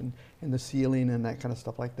else, and the ceiling and that kind of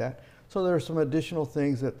stuff like that. So there are some additional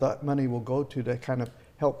things that money will go to kind of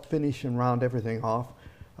help finish and round everything off.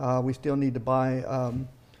 We still need to buy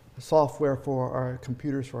software for our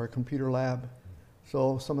computers, for our computer lab.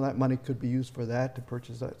 So some of that money could be used for that, to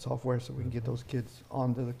purchase that software so we can get those kids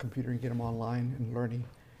onto the computer and get them online and learning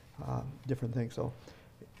different things. So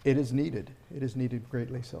it is needed. It is needed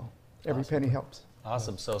greatly. So every penny helps.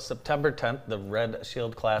 Awesome. So September 10th, the Red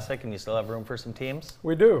Shield Classic, and you still have room for some teams?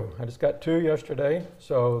 We do. I just got 2 yesterday,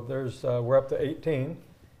 so there's we're up to 18,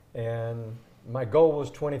 and my goal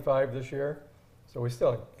was 25 this year, so we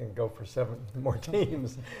still can go for 7 more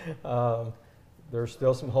teams. There's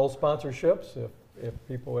still some whole sponsorships if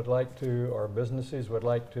people would like to, or businesses would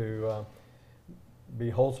like to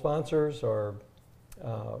be whole sponsors, or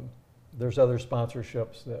there's other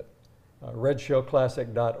sponsorships that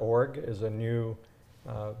redshieldclassic.org is a new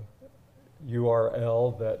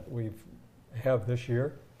URL that we have this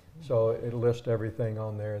year. So it'll list everything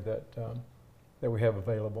on there that we have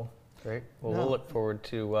available. Great. Well, we'll look forward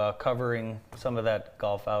to covering some of that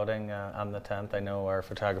golf outing on the 10th. I know our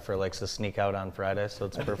photographer likes to sneak out on Friday, so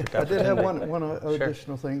it's a perfect opportunity. I did have one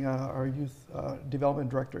additional thing. Our youth development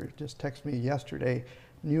director just texted me yesterday,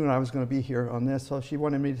 knew I was going to be here on this, so she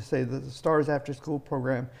wanted me to say that the STARS After School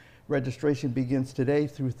program registration begins today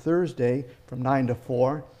through Thursday from 9 to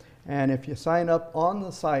 4. And if you sign up on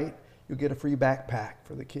the site, you'll get a free backpack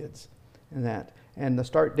for the kids and that. And the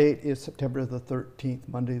start date is September the 13th,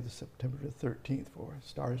 Monday, September the 13th for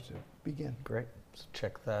STARS to begin. Great. So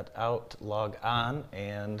check that out, log on,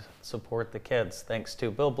 and support the kids. Thanks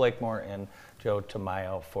to Bill Blakemore and Joe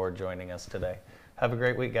Tamayo for joining us today. Have a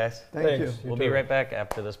great week, guys. Thank you. We'll be right back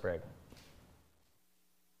after this break.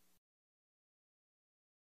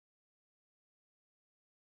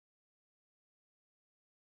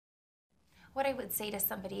 What I would say to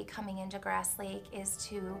somebody coming into Grass Lake is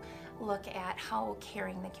to look at how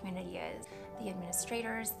caring the community is. The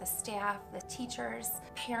administrators, the staff, the teachers,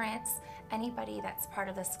 parents, anybody that's part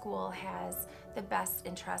of the school has the best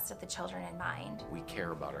interest of the children in mind. We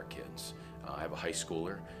care about our kids. I have a high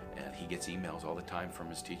schooler, and he gets emails all the time from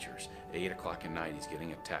his teachers. At 8 o'clock at night, he's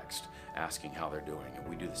getting a text asking how they're doing, and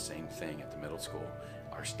we do the same thing at the middle school.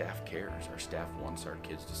 Our staff cares. Our staff wants our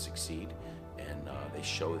kids to succeed, and they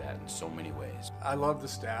show that in so many ways. I love the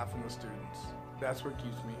staff and the students. That's what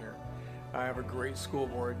keeps me here. I have a great school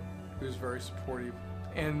board who's very supportive,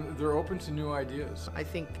 and they're open to new ideas. I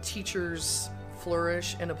think teachers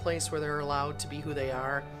flourish in a place where they're allowed to be who they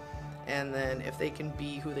are, and then if they can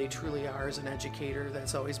be who they truly are as an educator,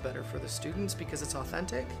 that's always better for the students because it's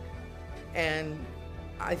authentic. And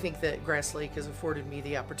I think that Grass Lake has afforded me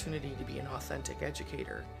the opportunity to be an authentic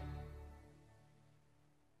educator.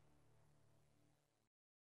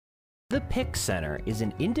 The PIC Center is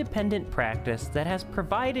an independent practice that has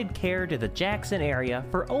provided care to the Jackson area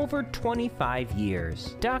for over 25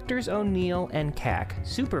 years. Doctors O'Neill and Cack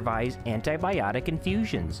supervise antibiotic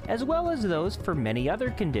infusions, as well as those for many other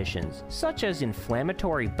conditions, such as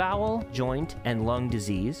inflammatory bowel, joint, and lung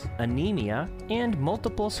disease, anemia, and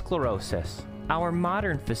multiple sclerosis. Our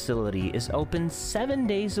modern facility is open 7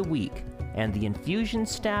 days a week, and the infusion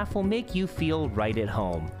staff will make you feel right at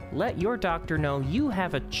home. Let your doctor know you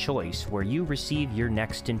have a choice where you receive your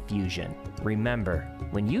next infusion. Remember,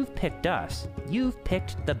 when you've picked us, you've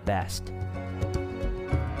picked the best.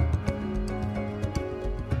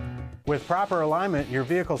 With proper alignment, your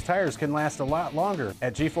vehicle's tires can last a lot longer.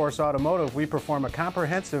 At G-Force Automotive, we perform a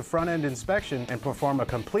comprehensive front-end inspection and perform a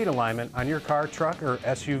complete alignment on your car, truck, or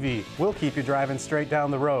SUV. We'll keep you driving straight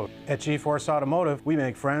down the road. At G-Force Automotive, we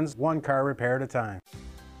make friends one car repair at a time.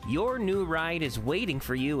 Your new ride is waiting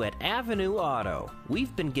for you at Avenue Auto.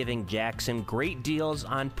 We've been giving Jackson great deals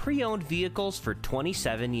on pre-owned vehicles for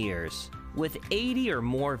 27 years. With 80 or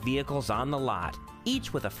more vehicles on the lot,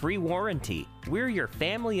 each with a free warranty, we're your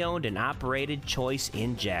family-owned and operated choice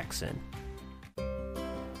in Jackson.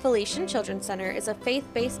 Felician Children's Center is a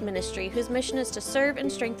faith-based ministry whose mission is to serve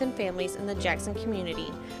and strengthen families in the Jackson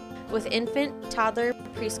community. With infant, toddler,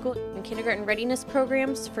 preschool, and kindergarten readiness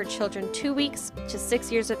programs for children 2 weeks to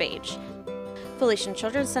 6 years of age. Felician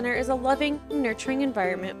Children's Center is a loving, nurturing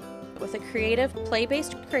environment with a creative,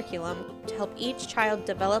 play-based curriculum to help each child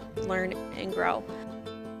develop, learn, and grow.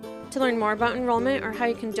 To learn more about enrollment or how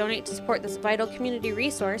you can donate to support this vital community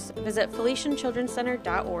resource, visit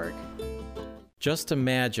FelicianChildrenCenter.org. Just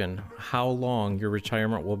imagine how long your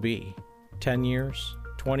retirement will be. 10 years?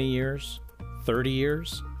 20 years? 30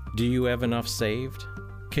 years? Do you have enough saved?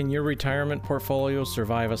 Can your retirement portfolio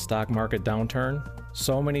survive a stock market downturn?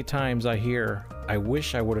 So many times I hear, I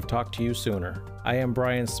wish I would have talked to you sooner. I am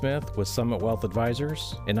Brian Smith with Summit Wealth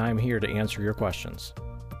Advisors, and I'm here to answer your questions.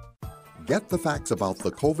 Get the facts about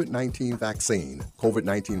the COVID-19 vaccine.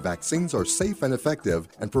 COVID-19 vaccines are safe and effective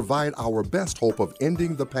and provide our best hope of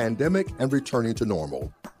ending the pandemic and returning to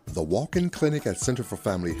normal. The walk-in clinic at Center for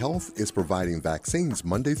Family Health is providing vaccines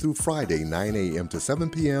Monday through Friday, 9 a.m. to 7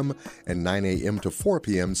 p.m. and 9 a.m. to 4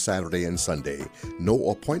 p.m. Saturday and Sunday.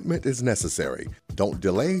 No appointment is necessary. Don't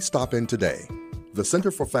delay, stop in today. The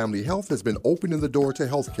Center for Family Health has been opening the door to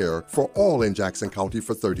healthcare for all in Jackson County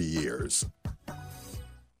for 30 years.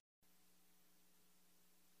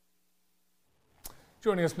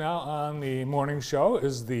 Joining us now on the morning show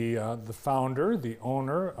is the founder, the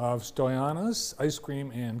owner of Stoyana's Ice Cream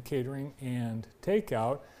and Catering and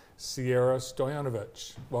Takeout, Sierra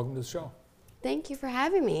Stoyanovich. Welcome to the show. Thank you for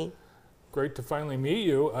having me. Great to finally meet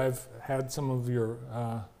you. I've had some of your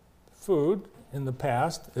food in the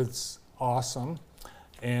past. It's awesome,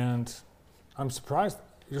 and I'm surprised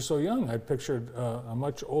you're so young. I pictured a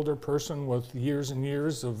much older person with years and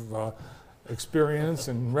years of experience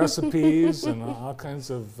and recipes and all kinds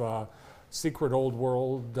of secret old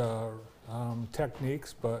world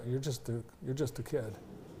techniques, but you're just a kid.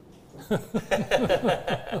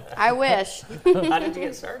 I wish. How did you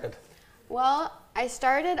get started? Well, I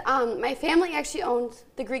started, my family actually owned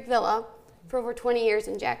the Greek Villa for over 20 years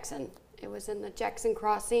in Jackson. It was in the Jackson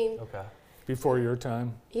Crossing. Okay. Before your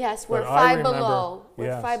time? Yes, where Five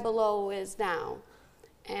Below is now.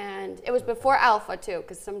 And it was before Alpha, too,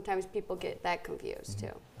 because sometimes people get that confused, too.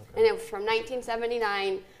 Okay. And it was from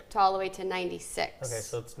 1979 to all the way to 96. Okay,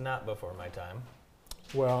 so it's not before my time.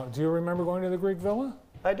 Well, do you remember going to the Greek Villa?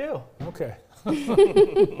 I do. Okay.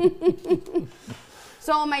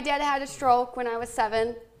 So my dad had a stroke when I was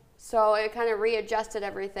 7, so it kind of readjusted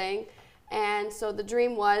everything. And so the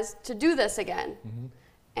dream was to do this again.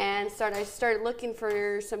 And I started looking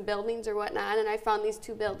for some buildings or whatnot, and I found these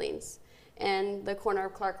 2 buildings. in the corner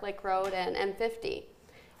of Clark Lake Road and M50.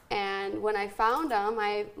 And when I found them,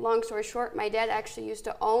 long story short, my dad actually used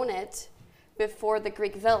to own it before the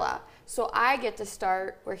Greek Villa. So I get to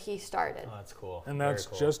start where he started. Oh, that's cool. And that's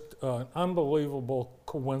just an unbelievable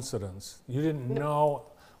coincidence. You didn't know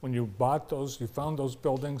when you bought those, you found those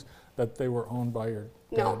buildings, that they were owned by your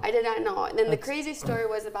dad? No, I did not know. And then the crazy story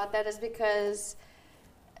was about that is because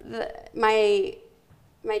my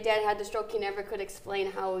dad had the stroke. He never could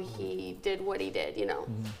explain how he did what he did, you know.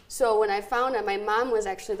 So when I found him, my mom was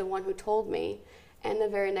actually the one who told me. And the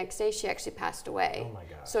very next day, she actually passed away. Oh my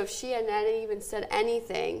God. So if she had not even said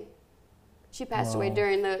anything, she passed away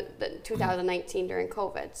during the 2019 during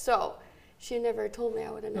COVID. So she never told me.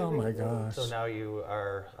 I would have never. Oh my gosh. So now you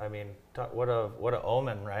are, I mean, what a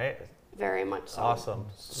omen, right? Very much so. Awesome.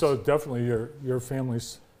 So definitely your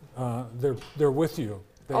family's, they're with you.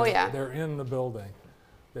 Oh yeah. They're in the building.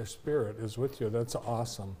 Their spirit is with you. That's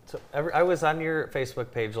awesome. So I was on your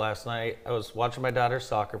Facebook page last night. I was watching my daughter's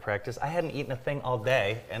soccer practice. I hadn't eaten a thing all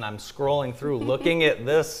day, and I'm scrolling through looking at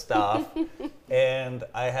this stuff, and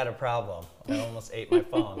I had a problem. I almost ate my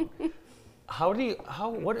phone.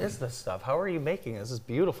 What is this stuff? How are you making it? This is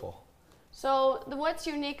beautiful. So what's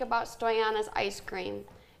unique about Stoyana's ice cream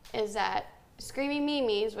is that Screaming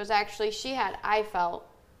Mimi's was actually, she had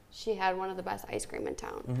one of the best ice cream in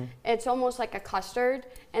town. It's almost like a custard,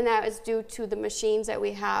 and that is due to the machines that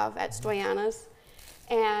we have at Stoyana's.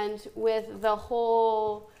 And with the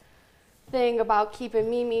whole thing about keeping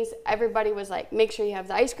Mimi's, everybody was like, make sure you have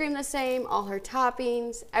the ice cream the same, all her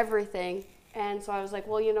toppings, everything. And so I was like,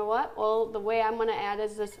 well, you know what? Well, the way I'm gonna add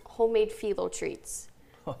is this homemade phyllo treats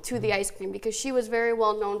to the ice cream, because she was very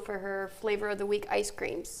well known for her flavor of the week ice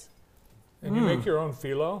creams. And you make your own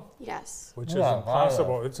phyllo? Yes. Which is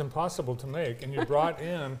impossible. It's impossible to make. And you brought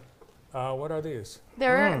in, what are these?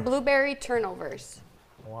 They're blueberry turnovers.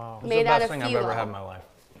 Wow. Made out of It's the best thing I've ever had in my life.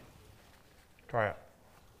 Try it.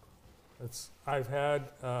 I've had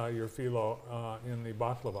your phyllo in the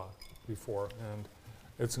baklava before, and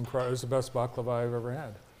it's incredible. It's the best baklava I've ever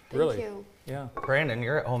had. Really. Thank you. Yeah. Brandon,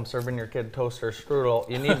 you're at home serving your kid toaster strudel.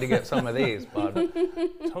 You need to get some of these, bud.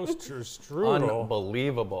 Toaster strudel.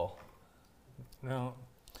 Unbelievable. Now,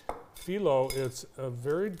 phyllo, it's a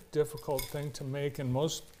very difficult thing to make, and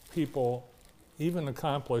most people, even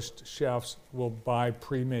accomplished chefs, will buy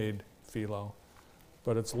pre-made phyllo.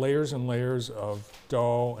 But it's layers and layers of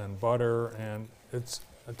dough and butter, and it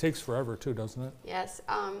takes forever too, doesn't it? Yes.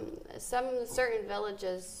 Some certain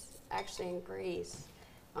villages, actually in Greece,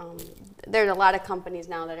 there's a lot of companies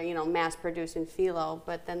now that are, mass producing phyllo,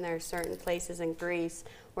 but then there's certain places in Greece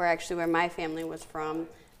where my family was from,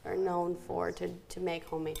 are known for to make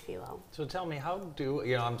homemade phyllo. So tell me, I'm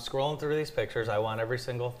scrolling through these pictures. I want every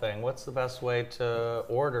single thing. What's the best way to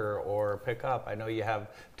order or pick up? I know you have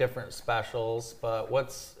different specials, but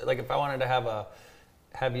if I wanted to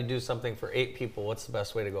have you do something for 8 people, what's the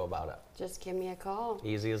best way to go about it? Just give me a call.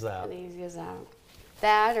 Easy as that. Easy as that.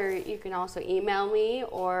 That, or you can also email me,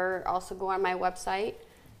 or also go on my website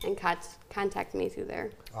and contact me through there.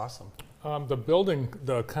 Awesome. The building,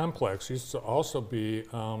 the complex used to also be,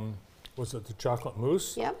 was it the Chocolate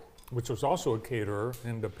Moose? Yep. Which was also a caterer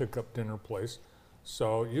and a pickup dinner place.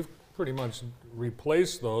 So you've pretty much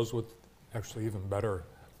replaced those with actually even better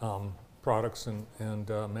products and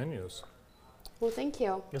menus. Well, thank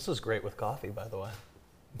you. This is great with coffee, by the way.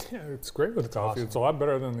 Yeah, it's great with coffee. Awesome. It's a lot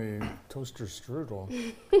better than the toaster strudel.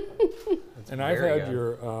 And I've had we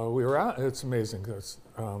were out, it's amazing because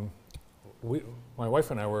my wife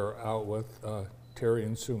and I were out with Terry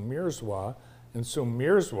and Sue Mirzwa, and Sue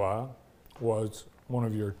Mirzwa was one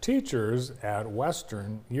of your teachers at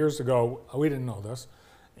Western years ago. We didn't know this,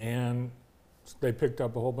 and they picked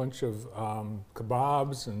up a whole bunch of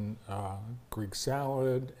kebabs and Greek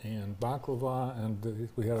salad and baklava, and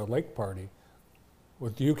we had a lake party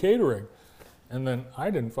with you catering. And then I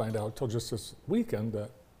didn't find out till just this weekend that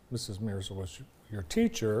Mrs. Mirzwa was your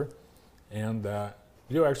teacher, and that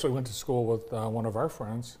you actually went to school with one of our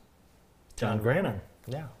friends, John Grainer.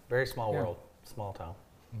 Yeah, very small world, small town.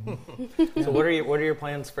 Mm-hmm. So what are your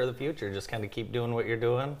plans for the future? Just kind of keep doing what you're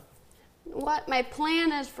doing? What my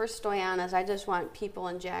plan is for Stoyana's, I just want people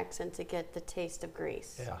in Jackson to get the taste of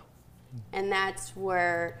Greece. Yeah. And that's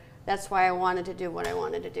why I wanted to do what I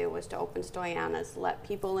wanted to do, was to open Stoyana's, let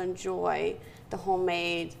people enjoy the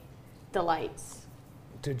homemade delights.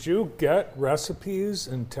 Did you get recipes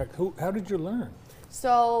and how did you learn?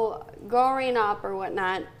 So growing up or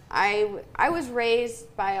whatnot, I was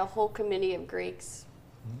raised by a whole community of Greeks.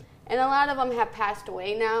 And a lot of them have passed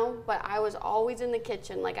away now, but I was always in the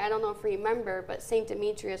kitchen. Like, I don't know if you remember, but St.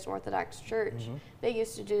 Demetrius Orthodox Church, they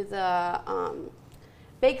used to do the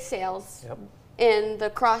bake sales in the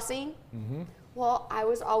crossing. Well, I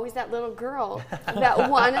was always that little girl that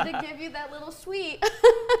wanted to give you that little sweet.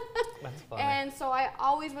 That's funny. And so I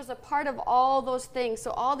always was a part of all those things.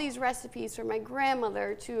 So all these recipes from my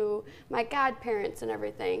grandmother to my godparents and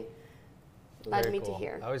everything led Very me cool. to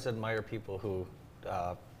here. I always admire people who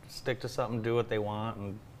stick to something, do what they want,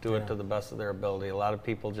 and do it to the best of their ability. A lot of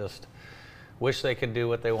people just wish they could do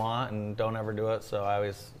what they want and don't ever do it. So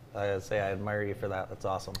I say I admire you for that. That's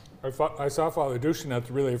awesome. I saw Father Dushin at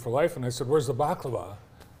the Relay for Life, and I said, "Where's the baklava?"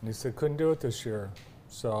 And he said, "Couldn't do it this year."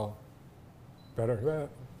 So better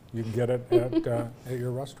you can get it at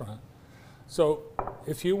your restaurant. So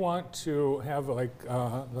if you want to have like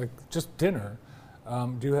just dinner,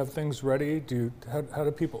 do you have things ready? How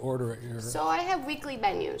do people order at your? So I have weekly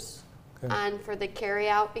menus on for the carry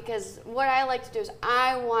out, because what I like to do is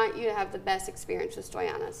I want you to have the best experience with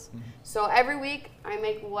Stoyanas. So every week I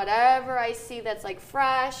make whatever I see that's like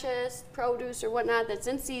freshest produce or whatnot that's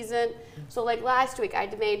in season. So like last week I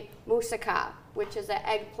made moussaka, which is an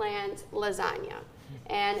eggplant lasagna.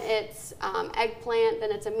 And it's eggplant,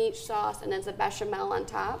 then it's a meat sauce, and then it's a bechamel on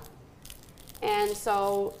top. And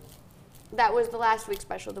so that was the last week's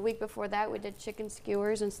special. The week before that, we did chicken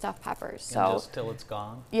skewers and stuffed peppers. So and just till it's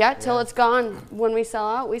gone? Yeah, till it's gone. When we sell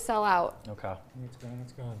out, we sell out. Okay. It's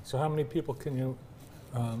gone. So how many people can you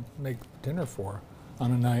make dinner for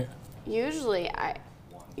on a night? Usually,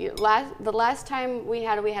 the last time we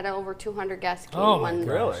had over 200 guests came. Oh my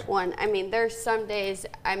gosh. One. I mean, there's some days,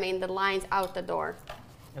 the line's out the door.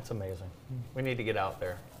 That's amazing. We need to get out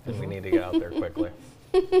there, and we need to get out there quickly.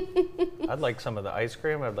 I'd like some of the ice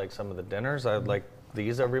cream. I'd like some of the dinners. I'd like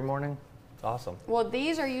these every morning. It's awesome. Well,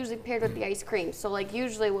 these are usually paired with the ice cream. So like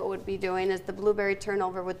usually what we'd be doing is the blueberry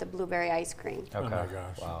turnover with the blueberry ice cream. Okay. Oh my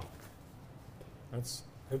gosh. Wow.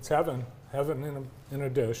 It's heaven in a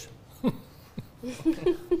dish.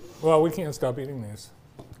 Well, we can't stop eating these,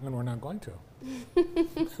 and we're not going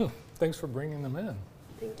to. Thanks for bringing them in.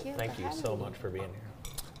 Thank you. Thank you so much for being here.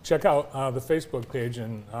 Check out the Facebook page,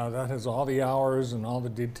 and that has all the hours and all the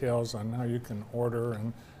details on how you can order.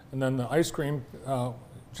 And then the ice cream,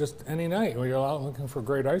 just any night when you're out looking for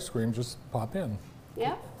great ice cream, just pop in.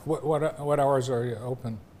 Yeah. What hours are you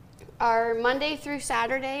open? Our Monday through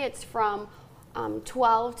Saturday, it's from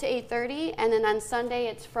 12 to 8:30, and then on Sunday,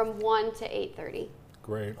 it's from 1 to 8:30.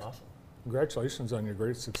 Great. Awesome. Congratulations on your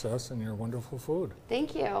great success and your wonderful food.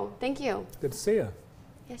 Thank you. Thank you. Good to see you.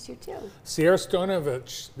 Yes, you too. Sierra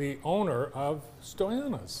Stoyanovich, the owner of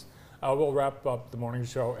Stoyanas. We'll wrap up the morning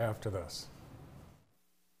show after this.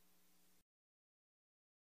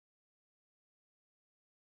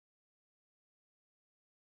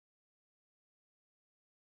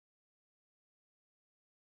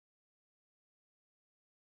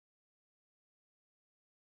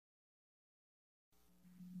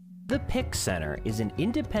 The PIC Center is an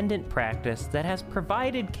independent practice that has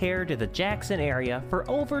provided care to the Jackson area for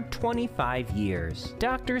over 25 years.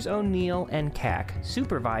 Doctors O'Neill and Cack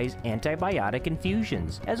supervise antibiotic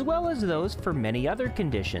infusions, as well as those for many other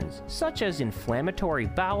conditions, such as inflammatory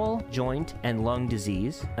bowel, joint, and lung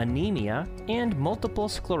disease, anemia, and multiple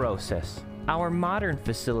sclerosis. Our modern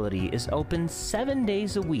facility is open 7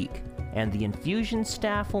 days a week, and the infusion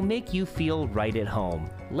staff will make you feel right at home.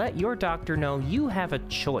 Let your doctor know you have a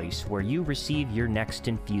choice where you receive your next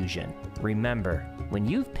infusion. Remember, when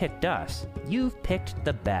you've picked us, you've picked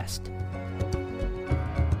the best.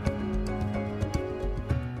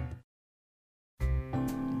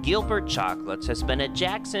 Gilbert Chocolates has been a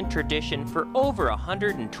Jackson tradition for over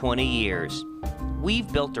 120 years.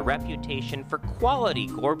 We've built a reputation for quality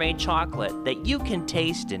gourmet chocolate that you can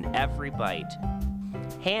taste in every bite.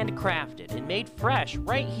 Handcrafted and made fresh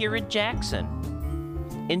right here in Jackson.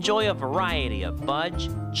 Enjoy a variety of fudge,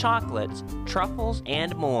 chocolates, truffles,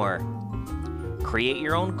 and more. Create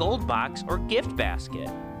your own gold box or gift basket.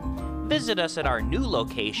 Visit us at our new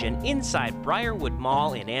location inside Briarwood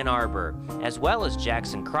Mall in Ann Arbor, as well as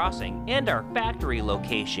Jackson Crossing and our factory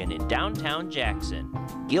location in downtown Jackson.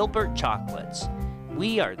 Gilbert Chocolates.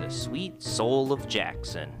 We are the sweet soul of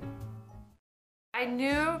Jackson. I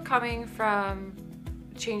knew coming from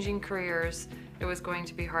changing careers, it was going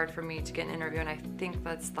to be hard for me to get an interview, and I think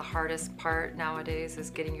that's the hardest part nowadays is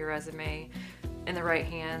getting your resume in the right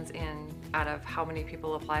hands, and out of how many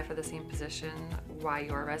people apply for the same position, why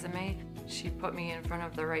your resume? She put me in front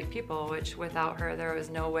of the right people, which without her there was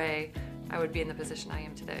no way I would be in the position I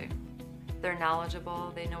am today. They're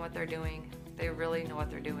knowledgeable, they know what they're doing, they really know what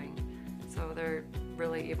they're doing, so they're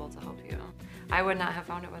really able to help you. I would not have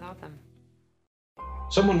found it without them.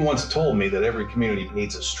 Someone once told me that every community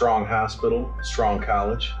needs a strong hospital, a strong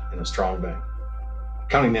college, and a strong bank.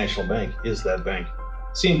 County National Bank is that bank.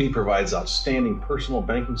 CNB provides outstanding personal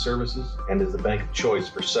banking services and is the bank of choice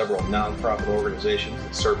for several nonprofit organizations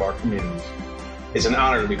that serve our communities. It's an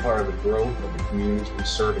honor to be part of the growth of the communities we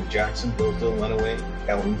serve in Jackson, Hillsdale, Lenawee, and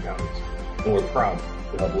Calhoun counties. And we're proud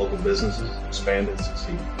to help local businesses expand and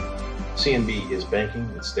succeed. CNB is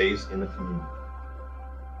banking that stays in the community.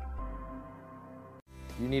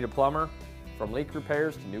 You need a plumber? From leak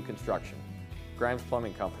repairs to new construction. Grimes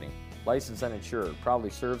Plumbing Company, licensed and insured, proudly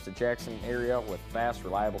serves the Jackson area with fast,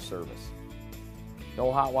 reliable service.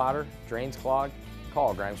 No hot water? Drains clogged?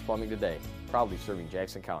 Call Grimes Plumbing today, proudly serving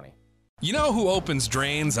Jackson County. You know who opens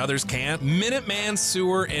drains others can't? Minuteman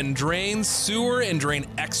Sewer and Drains, sewer and drain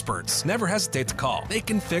experts. Never hesitate to call. They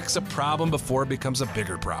can fix a problem before it becomes a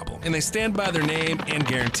bigger problem. And they stand by their name and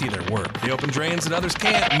guarantee their work. They open drains that others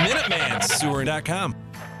can't. MinutemanSewer.com.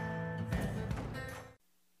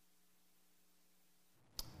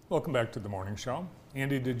 Welcome back to the morning show.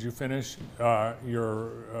 Andy, did you finish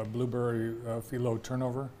your blueberry phyllo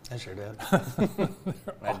turnover? I sure did.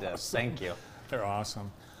 I did. Thank you. They're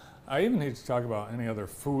awesome. I even need to talk about any other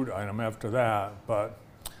food item after that, but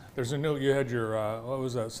there's a new, you had your, what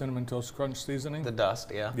was that, Cinnamon Toast Crunch seasoning? The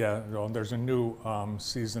dust, yeah. Yeah, well, there's a new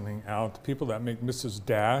seasoning out. The people that make Mrs.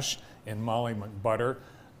 Dash and Molly McButter,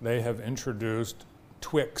 they have introduced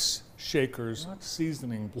Twix Shakers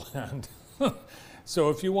seasoning blend. So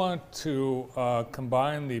if you want to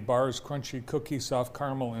combine the bar's crunchy cookie, soft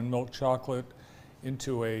caramel, and milk chocolate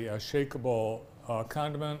into a shakeable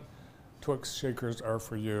condiment, Twix Shakers are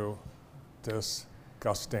for you.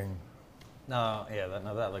 Disgusting. No, yeah,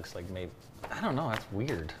 that looks like maybe, I don't know, that's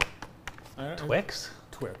weird. Twix?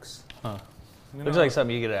 Twix. Huh. You Looks know, like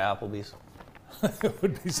something you get at Applebee's. It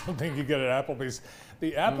would be something you get at Applebee's.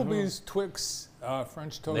 The Applebee's Twix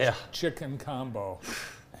French toast chicken combo.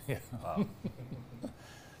 Yeah.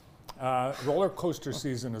 Wow. Roller coaster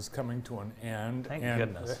season is coming to an end. Thank and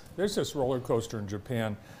goodness. There's this roller coaster in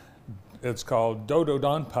Japan. It's called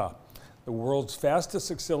Dodonpa, the world's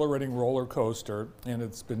fastest accelerating roller coaster, and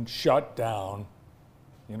it's been shut down.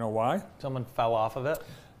 You know why? Someone fell off of it?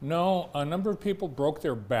 No, a number of people broke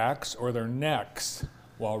their backs or their necks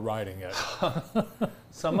while riding it.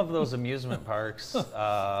 Some of those amusement parks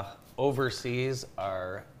overseas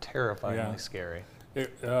are terrifyingly scary.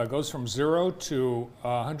 It goes from 0 to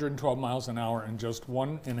 112 miles an hour in just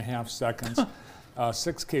 1.5 seconds.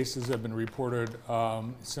 6 cases have been reported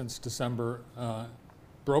since December.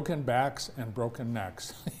 Broken backs and broken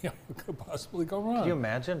necks. What could possibly go wrong? Can you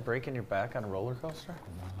imagine breaking your back on a roller coaster?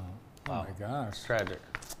 Oh my gosh. Tragic.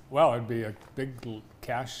 Well, it'd be a big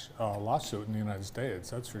cash lawsuit in the United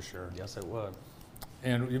States, that's for sure. Yes, it would.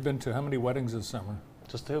 And you've been to how many weddings this summer?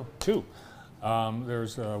 Just 2. 2.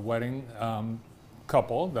 There's a wedding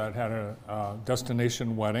couple that had a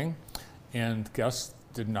destination wedding, and guests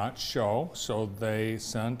did not show, so they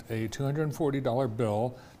sent a $240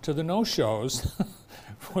 bill to the no-shows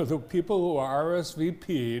for the people who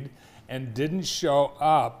RSVP'd and didn't show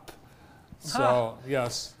up. So,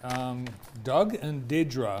 yes, Doug and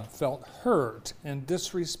Deidre felt hurt and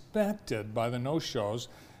disrespected by the no-shows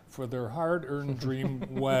for their hard-earned dream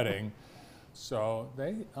wedding. So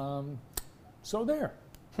they, there.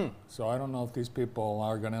 So I don't know if these people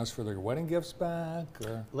are going to ask for their wedding gifts back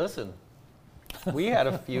or. Listen, we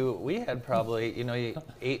had probably,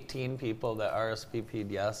 18 people that RSVP'd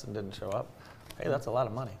yes and didn't show up. Hey, that's a lot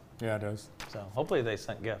of money. Yeah, it is. So hopefully they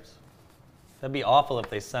sent gifts. That'd be awful if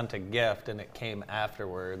they sent a gift and it came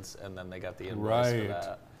afterwards and then they got the invoice for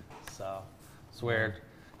that. So it's weird.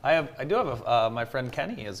 I do have my friend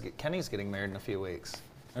Kenny's getting married in a few weeks.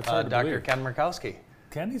 That's hard to Dr. believe. Ken Murkowski.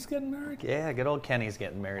 Kenny's getting married? Yeah, good old Kenny's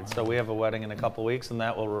getting married. So we have a wedding in a couple weeks, and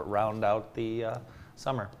that will round out the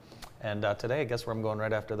summer. And today, guess where I'm going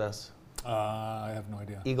right after this? I have no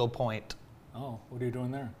idea. Eagle Point. Oh, what are you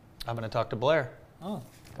doing there? I'm going to talk to Blair. Oh.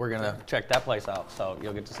 We're going to check that place out, so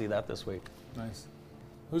you'll get to see that this week. Nice.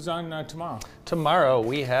 Who's on tomorrow? Tomorrow,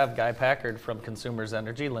 we have Guy Packard from Consumers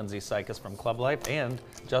Energy, Lindsay Sykes from Club Life, and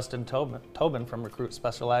Justin Tobin from Recruit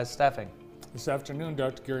Specialized Staffing. This afternoon,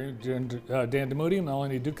 Dr. Gary, Dan DeMoody,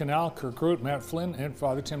 Melanie Ducanal, Kirk Root, Matt Flynn, and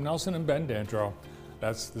Father Tim Nelson, and Ben Dandro.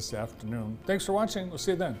 That's this afternoon. Thanks for watching. We'll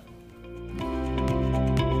see you then.